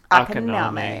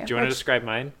Akaname. Do you want to describe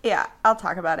mine? Yeah, I'll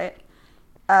talk about it.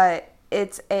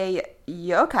 It's a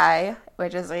yokai,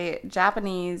 which is a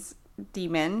Japanese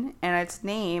demon, and its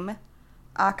name,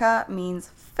 Aka,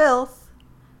 means filth,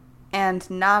 and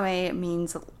Name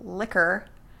means liquor,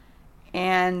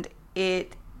 and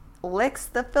it licks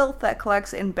the filth that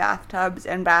collects in bathtubs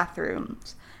and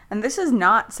bathrooms. And this is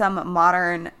not some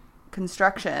modern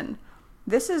construction.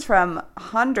 This is from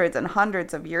hundreds and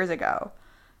hundreds of years ago,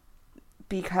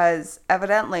 because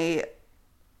evidently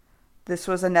this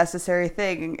was a necessary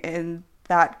thing in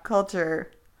that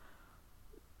culture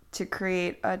to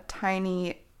create a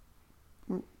tiny,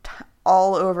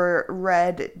 all over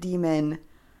red demon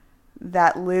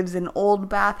that lives in old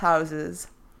bathhouses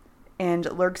and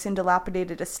lurks in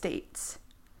dilapidated estates.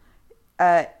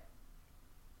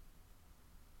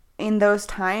 In those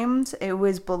times, it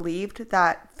was believed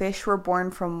that fish were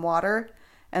born from water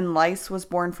and lice was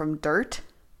born from dirt.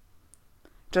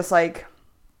 Just like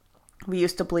we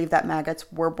used to believe that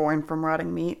maggots were born from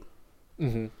rotting meat.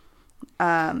 Mm-hmm.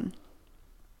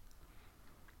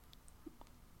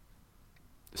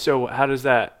 So how does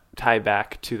that tie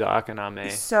back to the Akaname?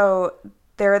 So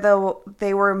they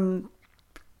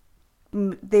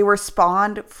were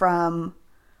spawned from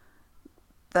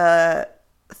the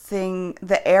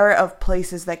air of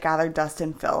places that gather dust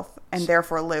and filth, and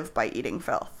therefore live by eating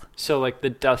filth. So like the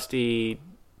dusty,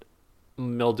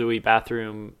 mildewy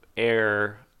bathroom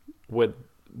air would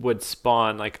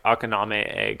spawn like Akaname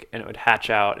egg, and it would hatch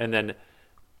out, and then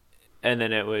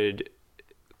it would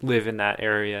live in that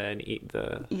area and eat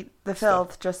the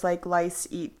filth, just like lice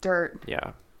eat dirt.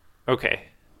 Yeah. Okay.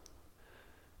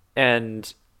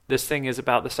 And this thing is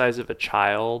about the size of a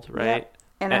child, right? Yep.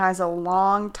 And it has a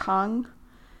long tongue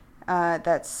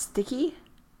that's sticky,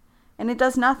 and it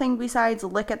does nothing besides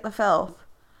lick at the filth.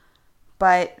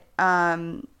 But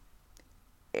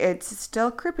it's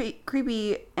still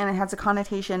creepy, and it has a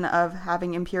connotation of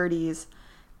having impurities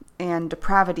and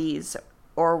depravities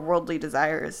or worldly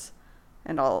desires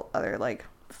and all other like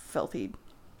filthy.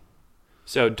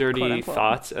 So dirty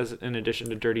thoughts as in addition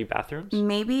to dirty bathrooms?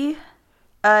 Maybe.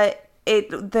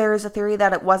 There's a theory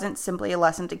that it wasn't simply a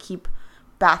lesson to keep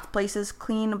bath places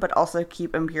clean, but also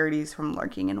keep impurities from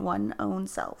lurking in one's own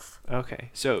self. Okay.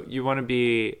 So you want to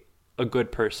be a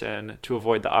good person to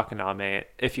avoid the Akaname.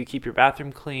 If you keep your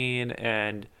bathroom clean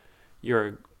and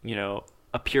you're,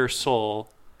 a pure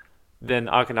soul, then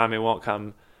Akaname won't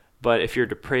come. But if you're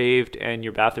depraved and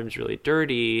your bathroom's really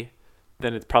dirty,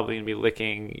 then it's probably going to be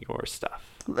licking your stuff.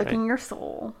 Licking your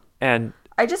soul. And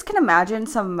I just can imagine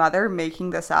some mother making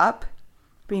this up,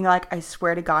 being like, I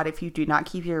swear to God, if you do not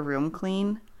keep your room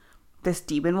clean, this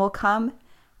demon will come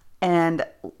and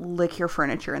lick your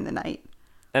furniture in the night.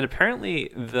 And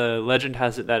apparently the legend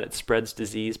has it that it spreads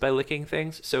disease by licking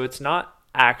things. So it's not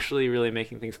actually really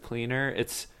making things cleaner.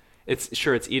 It's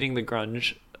eating the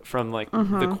grunge from like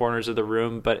the corners of the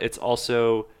room, but it's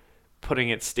also putting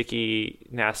its sticky,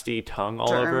 nasty tongue all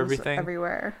Germs over everything.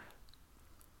 Everywhere.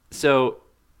 So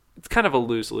it's kind of a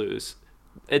lose-lose.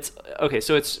 It's okay.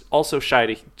 So it's also shy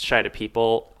to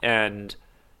people, and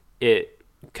it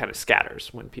kind of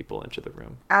scatters when people enter the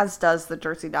room. As does the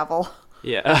Jersey Devil.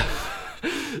 Yeah.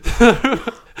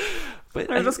 But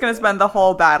They're just going to spend the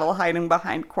whole battle hiding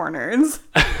behind corners,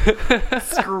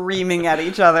 screaming at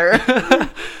each other.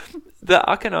 The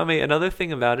Akaname, another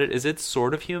thing about it is it's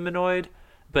sort of humanoid,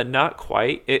 but not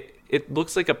quite. It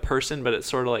looks like a person, but it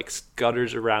sort of like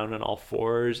scutters around on all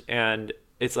fours, and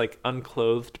it's like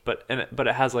unclothed, but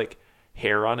it has like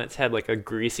hair on its head, like a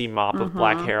greasy mop of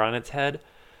black hair on its head.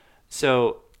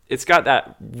 So it's got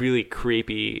that really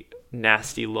creepy,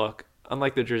 nasty look.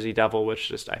 Unlike the Jersey Devil, which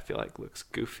just I feel like looks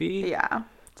goofy. Yeah,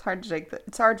 it's hard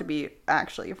to be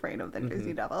actually afraid of the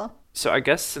Jersey Devil. So I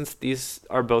guess since these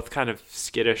are both kind of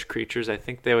skittish creatures, I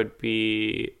think they would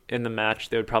be in the match.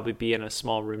 They would probably be in a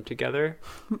small room together.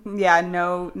 Yeah,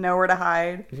 nowhere to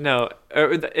hide. No,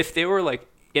 if they were like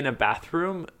in a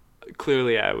bathroom,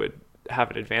 clearly I would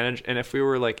have an advantage. And if we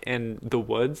were like in the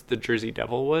woods, the Jersey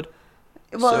Devil would.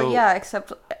 Well, yeah,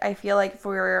 except I feel like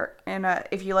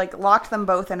if you like locked them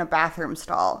both in a bathroom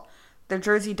stall, the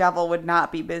Jersey Devil would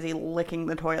not be busy licking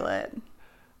the toilet.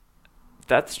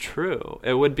 That's true.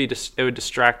 It would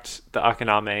distract the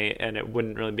Akaname, and it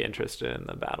wouldn't really be interested in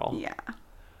the battle. Yeah.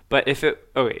 But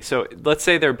so let's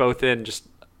say they're both in just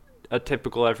a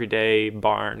typical everyday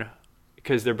barn,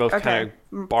 because they're both kind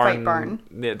of barn.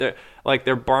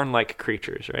 They're barn-like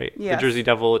creatures, right? Yes. The Jersey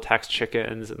Devil attacks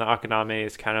chickens, and the Akaname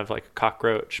is kind of like a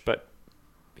cockroach, but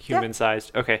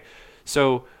human-sized. Yeah. Okay,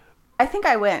 so I think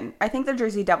I win. I think the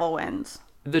Jersey Devil wins.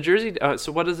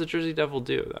 So what does the Jersey Devil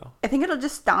do though? I think it'll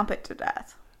just stomp it to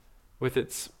death With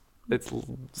its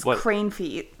what? Crane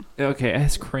feet. Okay, it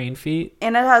has crane feet,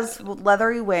 and it has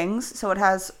leathery wings, so it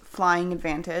has flying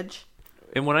advantage.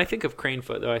 And when I think of crane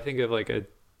foot, though, I think of like a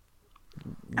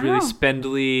really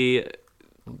spindly,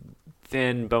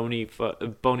 thin, bony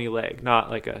leg,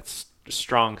 not like a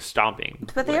strong stomping.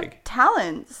 But they leg. have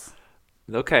talons.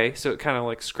 Okay, so it kind of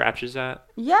like scratches at.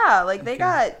 Yeah, like they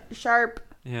got sharp.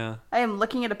 Yeah. I am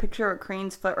looking at a picture of a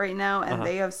crane's foot right now, and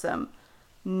they have some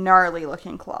gnarly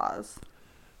looking claws.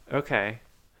 Okay.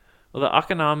 Well, the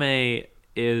Akaname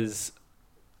is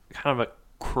kind of a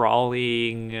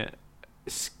crawling,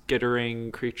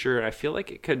 skittering creature. I feel like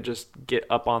it could just get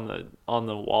up on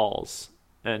the walls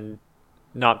and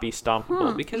not be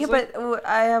stompable. Because but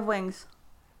I have wings.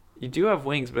 You do have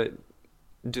wings, but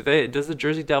does the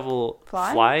Jersey Devil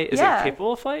fly? Is it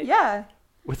capable of flight? Yeah.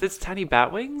 With its tiny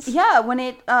bat wings? Yeah, when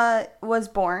it was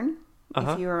born,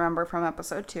 if you remember from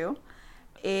episode 2,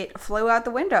 it flew out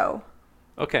the window.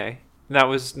 Okay. That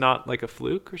was not like a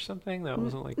fluke or something? That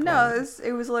wasn't like... No,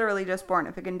 it was literally just born.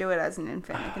 If it can do it as an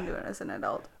infant, it can do it as an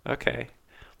adult. Okay.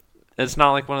 It's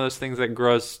not like one of those things that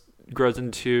grows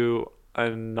into a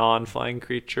non-flying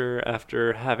creature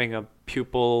after having a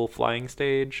pupal flying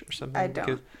stage or something? I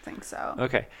don't think so.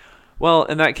 Okay. Well,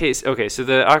 in that case, so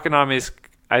the Akaname's,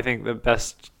 I think the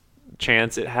best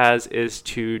chance it has is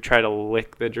to try to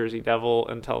lick the Jersey Devil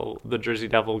until the Jersey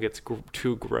Devil gets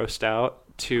too grossed out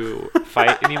to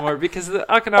fight anymore, because the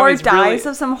Akaname or dies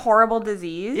of some horrible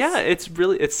disease. Yeah,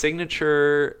 its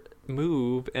signature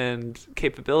move and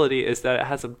capability is that it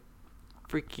has a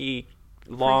freaky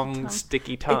long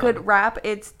sticky tongue. It could wrap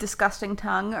its disgusting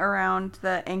tongue around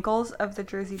the ankles of the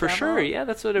Jersey Devil. For sure, yeah,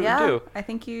 that's what it would do. I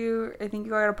think you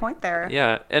got a point there.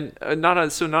 Yeah, and not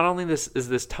only is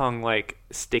this tongue like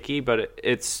sticky, but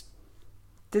it's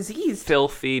diseased,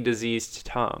 filthy, diseased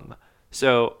tongue.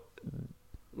 So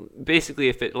basically,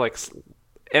 if it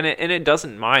it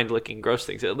doesn't mind licking gross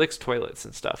things, it licks toilets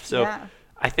and stuff. So yeah.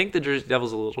 I think the Jersey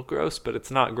Devil's a little gross, but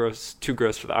it's not too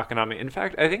gross for the Akaname. In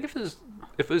fact, I think if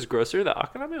it was grosser, the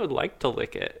Akaname would like to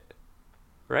lick it,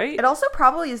 right? It also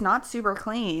probably is not super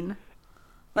clean.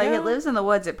 It lives in the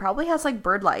woods. It probably has like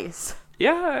bird lice.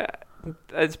 Yeah,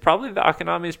 it's probably the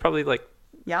Akaname is probably like,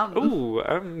 yum. Ooh,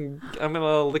 I'm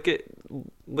gonna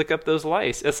lick up those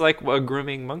lice. It's like a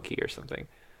grooming monkey or something.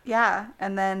 Yeah,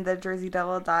 and then the Jersey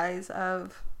Devil dies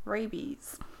of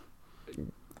rabies.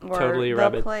 Or totally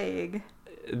the plague.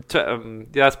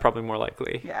 That's probably more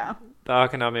likely. Yeah. The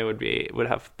Akaname would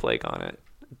have plague on it.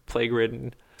 plague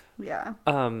ridden. Yeah.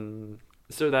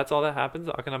 So that's all that happens.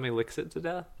 Akaname licks it to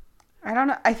death. I don't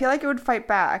know. I feel like it would fight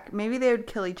back. Maybe they would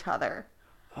kill each other.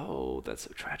 Oh, that's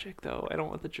so tragic, though. I don't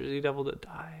want the Jersey Devil to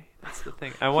die. That's the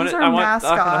thing. I want our I want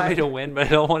mascot. Akaname to win, but I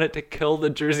don't want it to kill the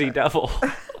Jersey Devil.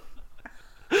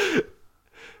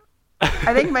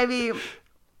 I think maybe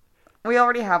we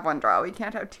already have one draw. We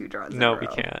can't have two draws. No, in a we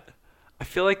row. can't. I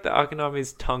feel like the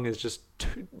Akaname's tongue is just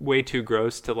way too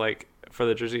gross to like for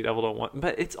the Jersey Devil to want,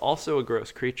 but it's also a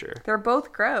gross creature. They're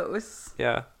both gross.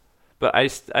 Yeah, but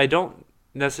I don't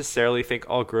necessarily think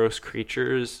all gross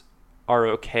creatures are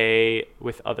okay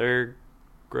with other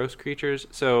gross creatures.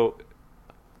 So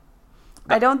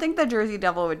I don't think the Jersey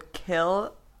Devil would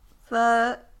kill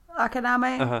the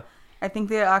Akaname. I think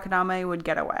the Akaname would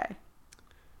get away.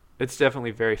 it's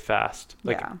definitely very fast.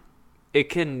 Like yeah. it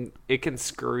can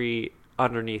scurry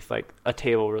underneath like a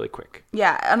table really quick.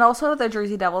 Yeah, and also the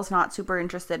Jersey Devil's not super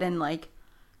interested in like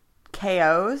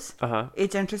KOs.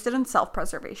 It's interested in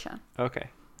self-preservation. Okay.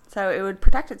 So it would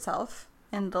protect itself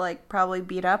and like probably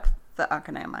beat up the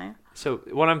Akaname. So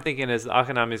what I'm thinking is the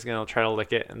Akaname is gonna try to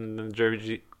lick it, and then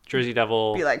the Jersey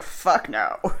Devil Be like, fuck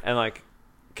no. and like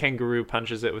kangaroo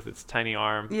punches it with its tiny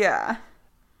arm, Yeah.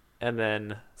 and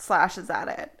then Slashes at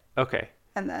it. okay,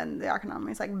 And then the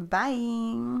Akaname's like, bye.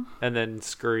 and then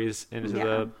scurries into Yeah.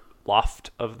 the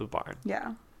loft of the barn.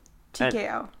 Yeah.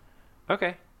 TKO.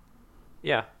 Okay.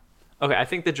 Yeah. Okay, I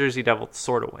think the Jersey Devil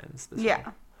sort of wins this Yeah.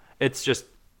 one. It's just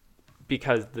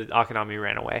because the Akaname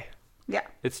ran away. Yeah.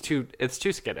 It's too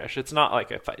skittish. It's not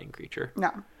like a fighting creature.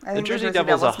 No. I think Jersey the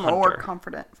Devil's a more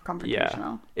hunter.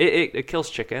 confrontational. Yeah. It kills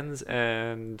chickens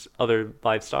and other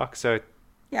livestock. So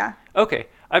Yeah. okay,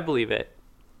 I believe it.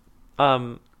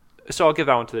 So I'll give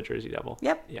that one to the Jersey Devil.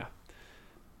 Yep. Yeah.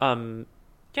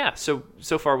 Yeah. So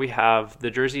far we have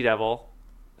the Jersey Devil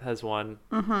has one.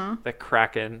 Mm-hmm. The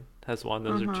Kraken has one.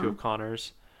 Those are two of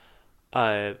Connor's.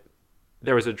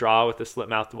 There was a draw with the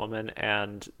slit-mouthed woman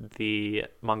and the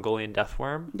Mongolian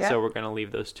deathworm. Yep. So we're gonna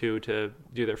leave those two to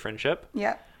do their friendship.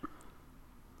 Yep.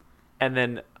 And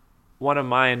then one of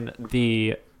mine,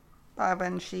 the Bob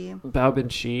and she.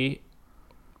 Baobanshi,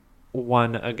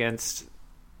 won against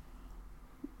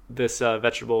this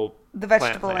vegetable. The plant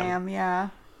vegetable lamb, yeah.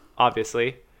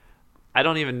 Obviously, I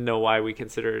don't even know why we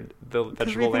considered the Because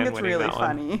vegetable we think lamb it's winning really that one.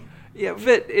 funny. Yeah,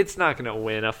 but it's not gonna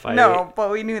win a fight. No,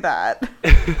 but we knew that.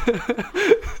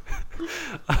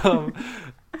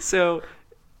 So,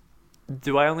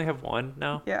 do I only have one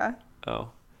now? Yeah. Oh,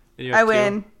 and you I have two?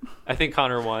 win. I think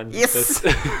Connor won. Yes.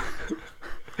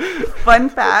 Fun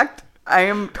fact, I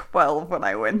am 12 when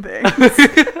I win things.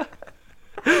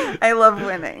 I love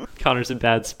winning. Connor's a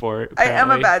bad sport. I am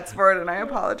a apparently. bad sport and I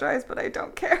apologize, but I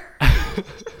don't care.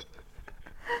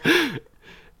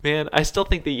 Man, I still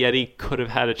think the Yeti could have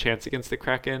had a chance against the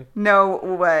Kraken. No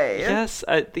way. Yes,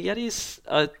 the Yeti's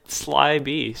a sly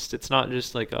beast. It's not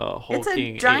just like a It's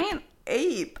hulking a giant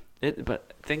ape.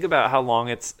 But think about how long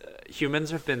it's...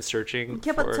 humans have been searching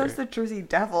Yeah, for... but so's the Jersey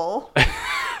Devil.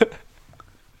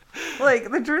 Like,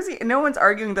 the Jersey... No one's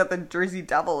arguing that the Jersey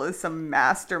Devil is some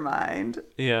mastermind.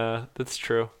 Yeah, that's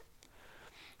true.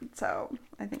 So,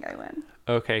 I think I win.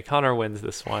 Okay, Connor wins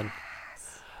this one.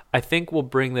 I think we'll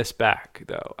bring this back,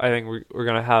 though. I think we're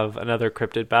going to have another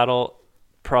cryptid battle,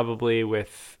 probably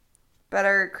with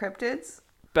Better cryptids?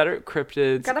 better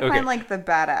cryptids. Gotta find, like, the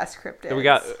badass cryptids. We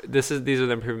got... These are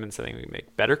the improvements I think we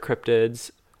make. Better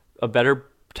cryptids, a better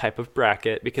type of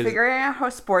bracket, because... Figuring out how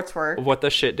sports work. What the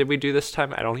shit did we do this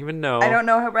time? I don't even know. I don't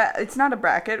know how... It's not a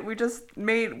bracket. We just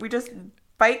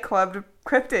Fight Clubbed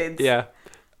cryptids. Yeah.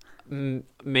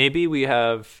 Maybe we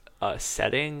have a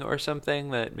setting or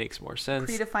something that makes more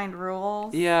sense. Predefined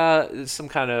rules. Yeah, some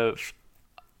kind of...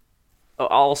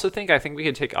 I think we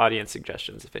could take audience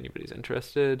suggestions if anybody's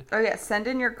interested. Oh yeah, send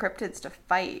in your cryptids to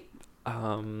fight.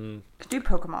 Could do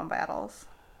Pokemon battles.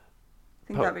 I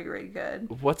think that'd be really good.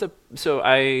 So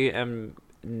I am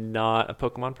not a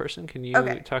Pokemon person. Can you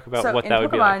talk about what that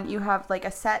would be like? In Pokemon, you have like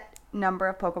a set number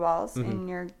of Pokeballs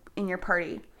in your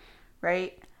party,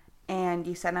 right? And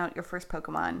you send out your first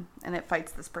Pokemon, and it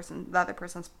fights the other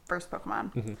person's first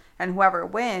Pokemon. And whoever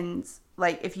wins,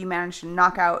 like if you manage to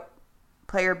knock out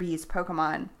player B's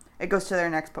Pokemon, it goes to their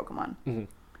next Pokemon.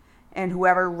 And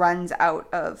whoever runs out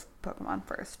of Pokemon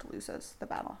first loses the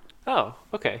battle. Oh,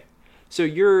 okay. So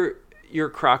your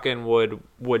Kraken would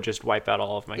just wipe out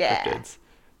all of my cryptids.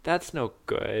 That's no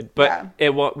good. But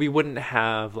we wouldn't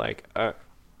have like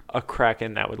a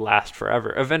Kraken that would last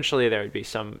forever. Eventually there would be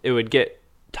it would get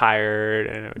tired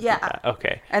and it would be bad.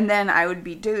 Okay. And then I would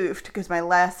be doofed because my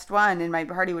last one in my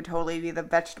party would totally be the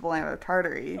vegetable lamb of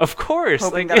Tartary. Of course.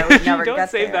 Hoping that I would never don't get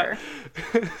say there.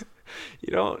 that.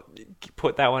 You don't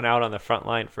put that one out on the front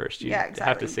line first. You Yeah, exactly.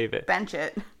 have to save it. Bench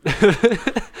it.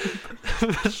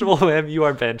 Vegetable lamb, you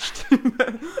are benched.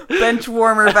 Bench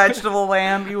warmer vegetable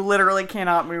lamb. You literally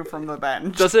cannot move from the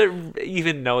bench. Does it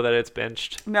even know that it's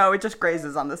benched? No, it just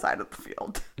grazes on the side of the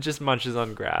field. It just munches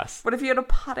on grass. What if you had a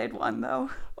potted one, though?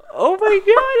 Oh my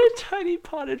god, a tiny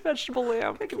potted vegetable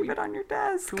lamb. Keep it on your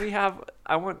desk. Can we have...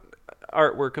 I want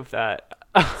artwork of that.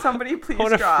 Somebody please I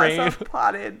want a draw frame. us a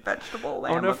potted vegetable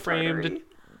lamb. I want a of framed Tartary.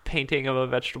 painting of a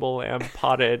vegetable lamb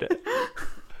potted.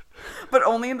 But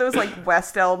only in those like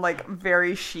West Elm, like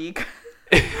very chic,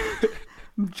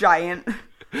 giant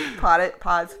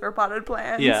pots for potted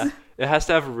plants. Yeah, it has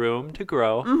to have room to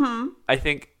grow. Mm-hmm. I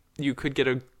think you could get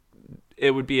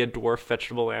it would be a dwarf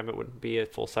vegetable lamb. It wouldn't be a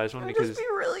full-size one It would because... just be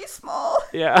really small.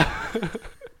 Yeah.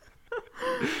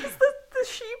 The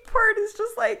sheep part is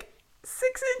just like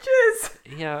 6 inches.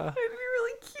 Yeah. It'd be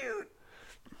really cute.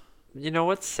 You know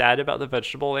what's sad about the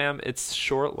vegetable lamb? It's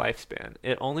short lifespan.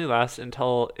 It only lasts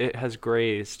until it has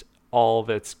grazed all of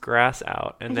its grass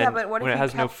out, and then but what when if it you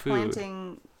has no kept food.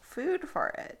 planting food for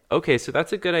it? Okay, so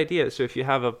that's a good idea. So if you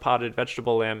have a potted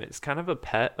vegetable lamb, it's kind of a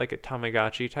pet, like a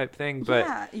Tamagotchi type thing. But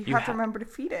yeah, you have to remember to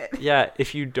feed it. Yeah,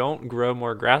 if you don't grow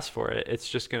more grass for it, it's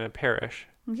just gonna perish,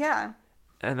 Yeah.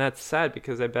 and that's sad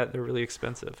because I bet they're really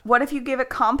expensive. What if you give it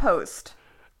compost,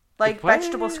 like What?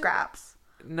 vegetable scraps?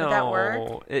 No, that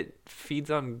work? It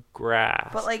feeds on grass.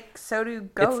 But like so do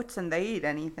goats, and they eat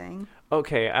anything.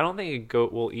 Okay, I don't think a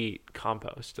goat will eat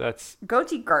compost. That's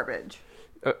Goats eat garbage.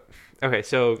 okay.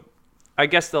 So I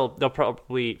guess they'll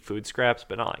probably eat food scraps,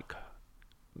 but not like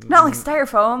Not like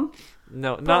styrofoam.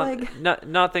 no, like-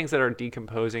 not things that are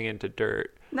decomposing into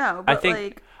dirt. No, but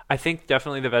I think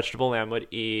definitely the vegetable lamb would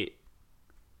eat.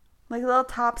 like little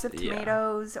tops of Yeah.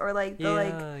 tomatoes, or like the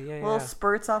little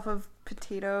spurts off of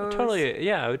potatoes. Totally,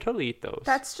 yeah, I would totally eat those.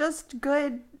 That's just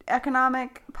good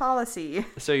economic policy.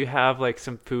 So you have like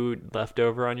some food left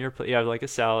over on your plate. You have like a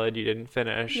salad you didn't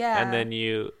finish, Yeah. and then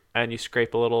you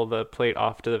scrape a little of the plate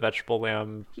off to the vegetable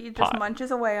lamb He just pot.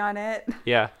 munches away on it.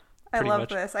 Yeah, I pretty love much.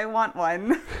 this. I want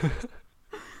one.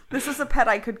 This is a pet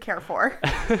I could care for.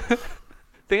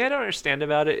 Thing I don't understand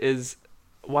about it is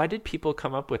why did people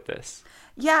come up with this?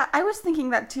 Yeah, I was thinking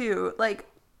that too. Like,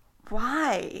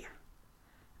 why?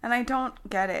 And I don't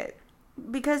get it.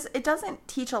 Because it doesn't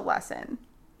teach a lesson.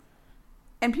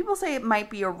 And people say it might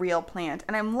be a real plant.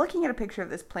 And I'm looking at a picture of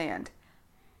this plant.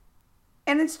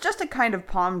 And it's just a kind of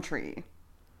palm tree.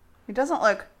 It doesn't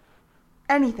look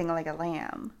anything like a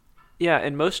lamb. Yeah,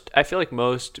 and I feel like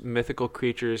most mythical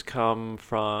creatures come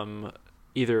from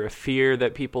either a fear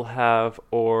that people have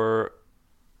or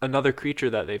another creature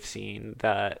that they've seen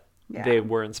that they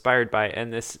were inspired by.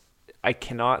 And this, I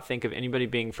cannot think of anybody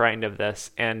being frightened of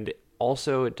this. And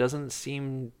also, it doesn't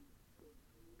seem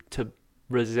to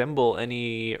resemble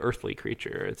any earthly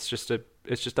creature. It's just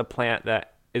a plant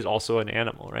that is also an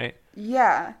animal, right?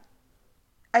 Yeah.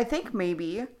 I think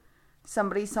maybe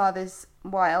somebody saw this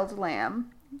wild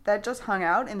lamb that just hung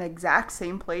out in the exact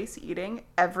same place eating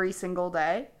every single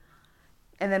day.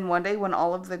 And then one day when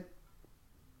all of the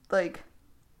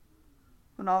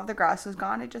grass was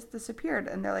gone, it just disappeared.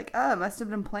 And they're like, oh, it must have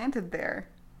been planted there.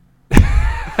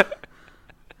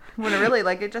 When it really,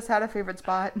 it just had a favorite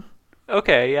spot.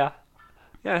 Okay, yeah.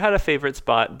 Yeah, it had a favorite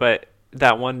spot, but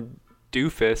that one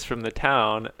doofus from the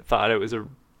town thought it was a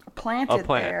Planted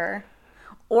plant. there.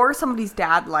 Or somebody's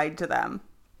dad lied to them.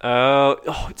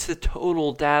 Oh, it's a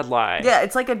total dad lie. Yeah,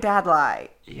 it's like a dad lie.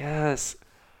 Yes.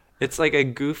 It's like a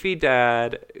goofy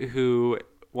dad who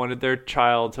wanted their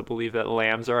child to believe that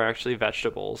lambs are actually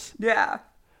vegetables. Yeah.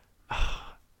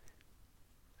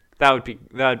 That would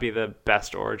be the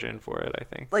best origin for it, I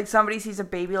think. Like somebody sees a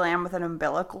baby lamb with an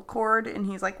umbilical cord and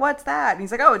he's like, what's that? And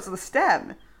he's like, oh, it's the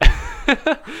stem.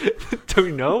 Do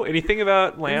we know anything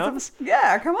about lambs?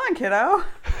 Yeah, come on, kiddo.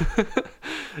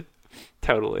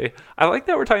 Totally. I like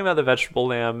that we're talking about the vegetable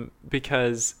lamb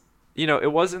because,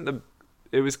 it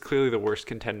was clearly the worst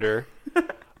contender,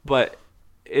 but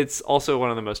it's also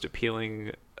one of the most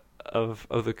appealing of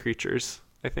the creatures,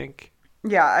 I think.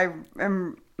 Yeah, I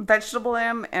am vegetable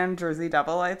lamb and Jersey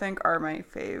Devil, I think, are my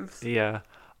faves. Yeah.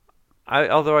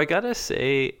 Although I gotta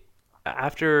say,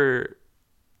 after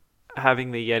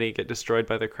having the Yeti get destroyed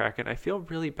by the Kraken, I feel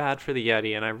really bad for the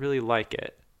Yeti and I really like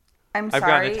it. I've gotten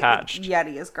sorry, attached.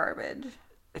 Yeti is garbage.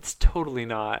 It's totally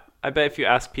not. I bet if you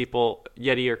ask people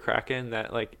Yeti or Kraken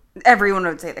that Everyone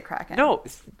would say the Kraken. no,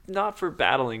 it's not for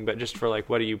battling, but just for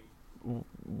what do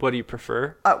you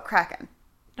prefer? Oh, Kraken.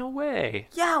 No way.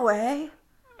 Yahweh.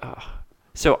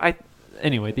 So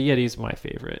anyway, the Yeti's my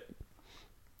favorite.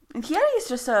 Yeti is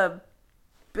just a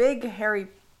big hairy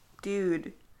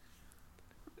dude.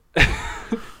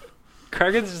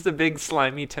 Kraken's just a big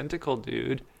slimy tentacle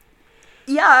dude.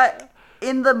 Yeah,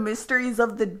 in the mysteries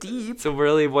of the deep. So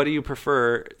really, what do you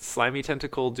prefer, slimy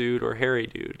tentacle dude or hairy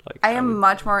dude? Like I am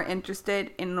much more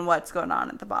interested in what's going on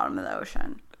at the bottom of the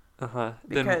ocean.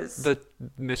 Because the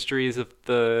mysteries of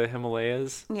the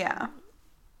Himalayas. Yeah.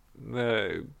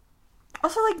 The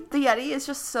Also, like, the Yeti is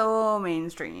just so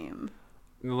mainstream.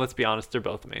 Let's be honest, they're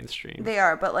both mainstream. They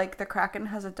are, but like the Kraken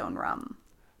has its own rum.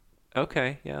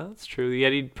 Okay, yeah, that's true. The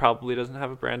Yeti probably doesn't have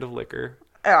a brand of liquor.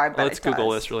 Oh, I bet Let's it Google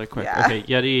does. this really quick. Yeah. Okay,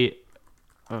 Yeti.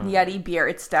 Yeti beer.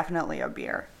 It's definitely a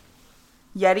beer.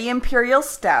 Yeti Imperial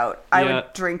Stout. I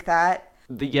would drink that.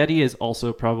 The Yeti is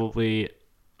also probably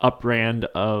a brand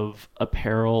of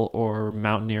apparel or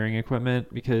mountaineering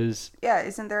equipment because... Yeah,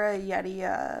 isn't there a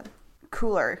Yeti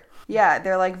cooler? Yeah,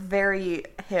 they're like very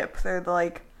hip. They're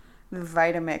like the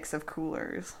Vitamix of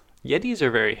coolers. Yetis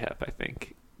are very hip, I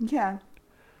think. Yeah.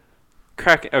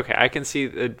 Kraken. Okay, I can see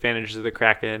the advantages of the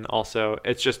Kraken also.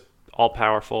 It's just all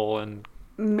powerful and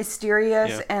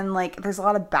mysterious, and like there's a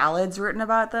lot of ballads written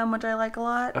about them, which I like a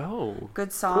lot. Oh,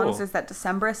 good songs. Cool. There's that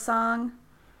Decemberist song.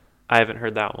 I haven't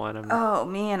heard that one. Oh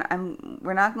man,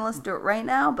 we're not gonna listen to it right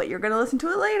now, but you're gonna listen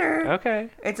to it later. Okay.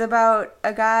 It's about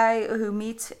a guy who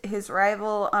meets his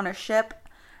rival on a ship,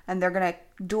 and they're gonna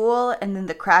duel, and then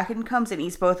the Kraken comes and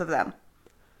eats both of them.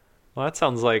 Well, that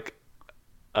sounds like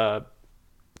a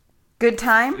good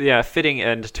time. Yeah, fitting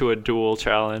end to a duel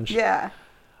challenge. Yeah.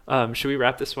 Should we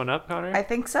wrap this one up, Connor? I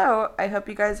think so. I hope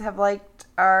you guys have liked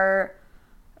our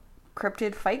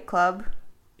Cryptid Fight Club.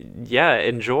 Yeah,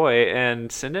 enjoy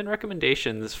and send in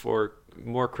recommendations for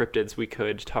more cryptids we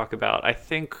could talk about. I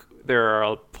think there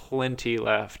are plenty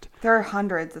left. There are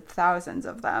hundreds of thousands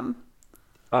of them.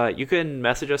 You can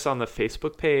message us on the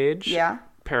Facebook page. Yeah.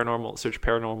 Search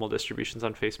Paranormal Distributions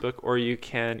on Facebook, or you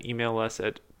can email us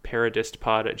at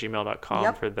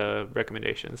paradistpod@gmail.com for the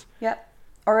recommendations. Yep.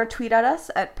 Or tweet at us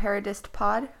at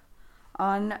paradistpod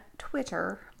on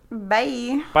Twitter.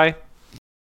 Bye. Bye.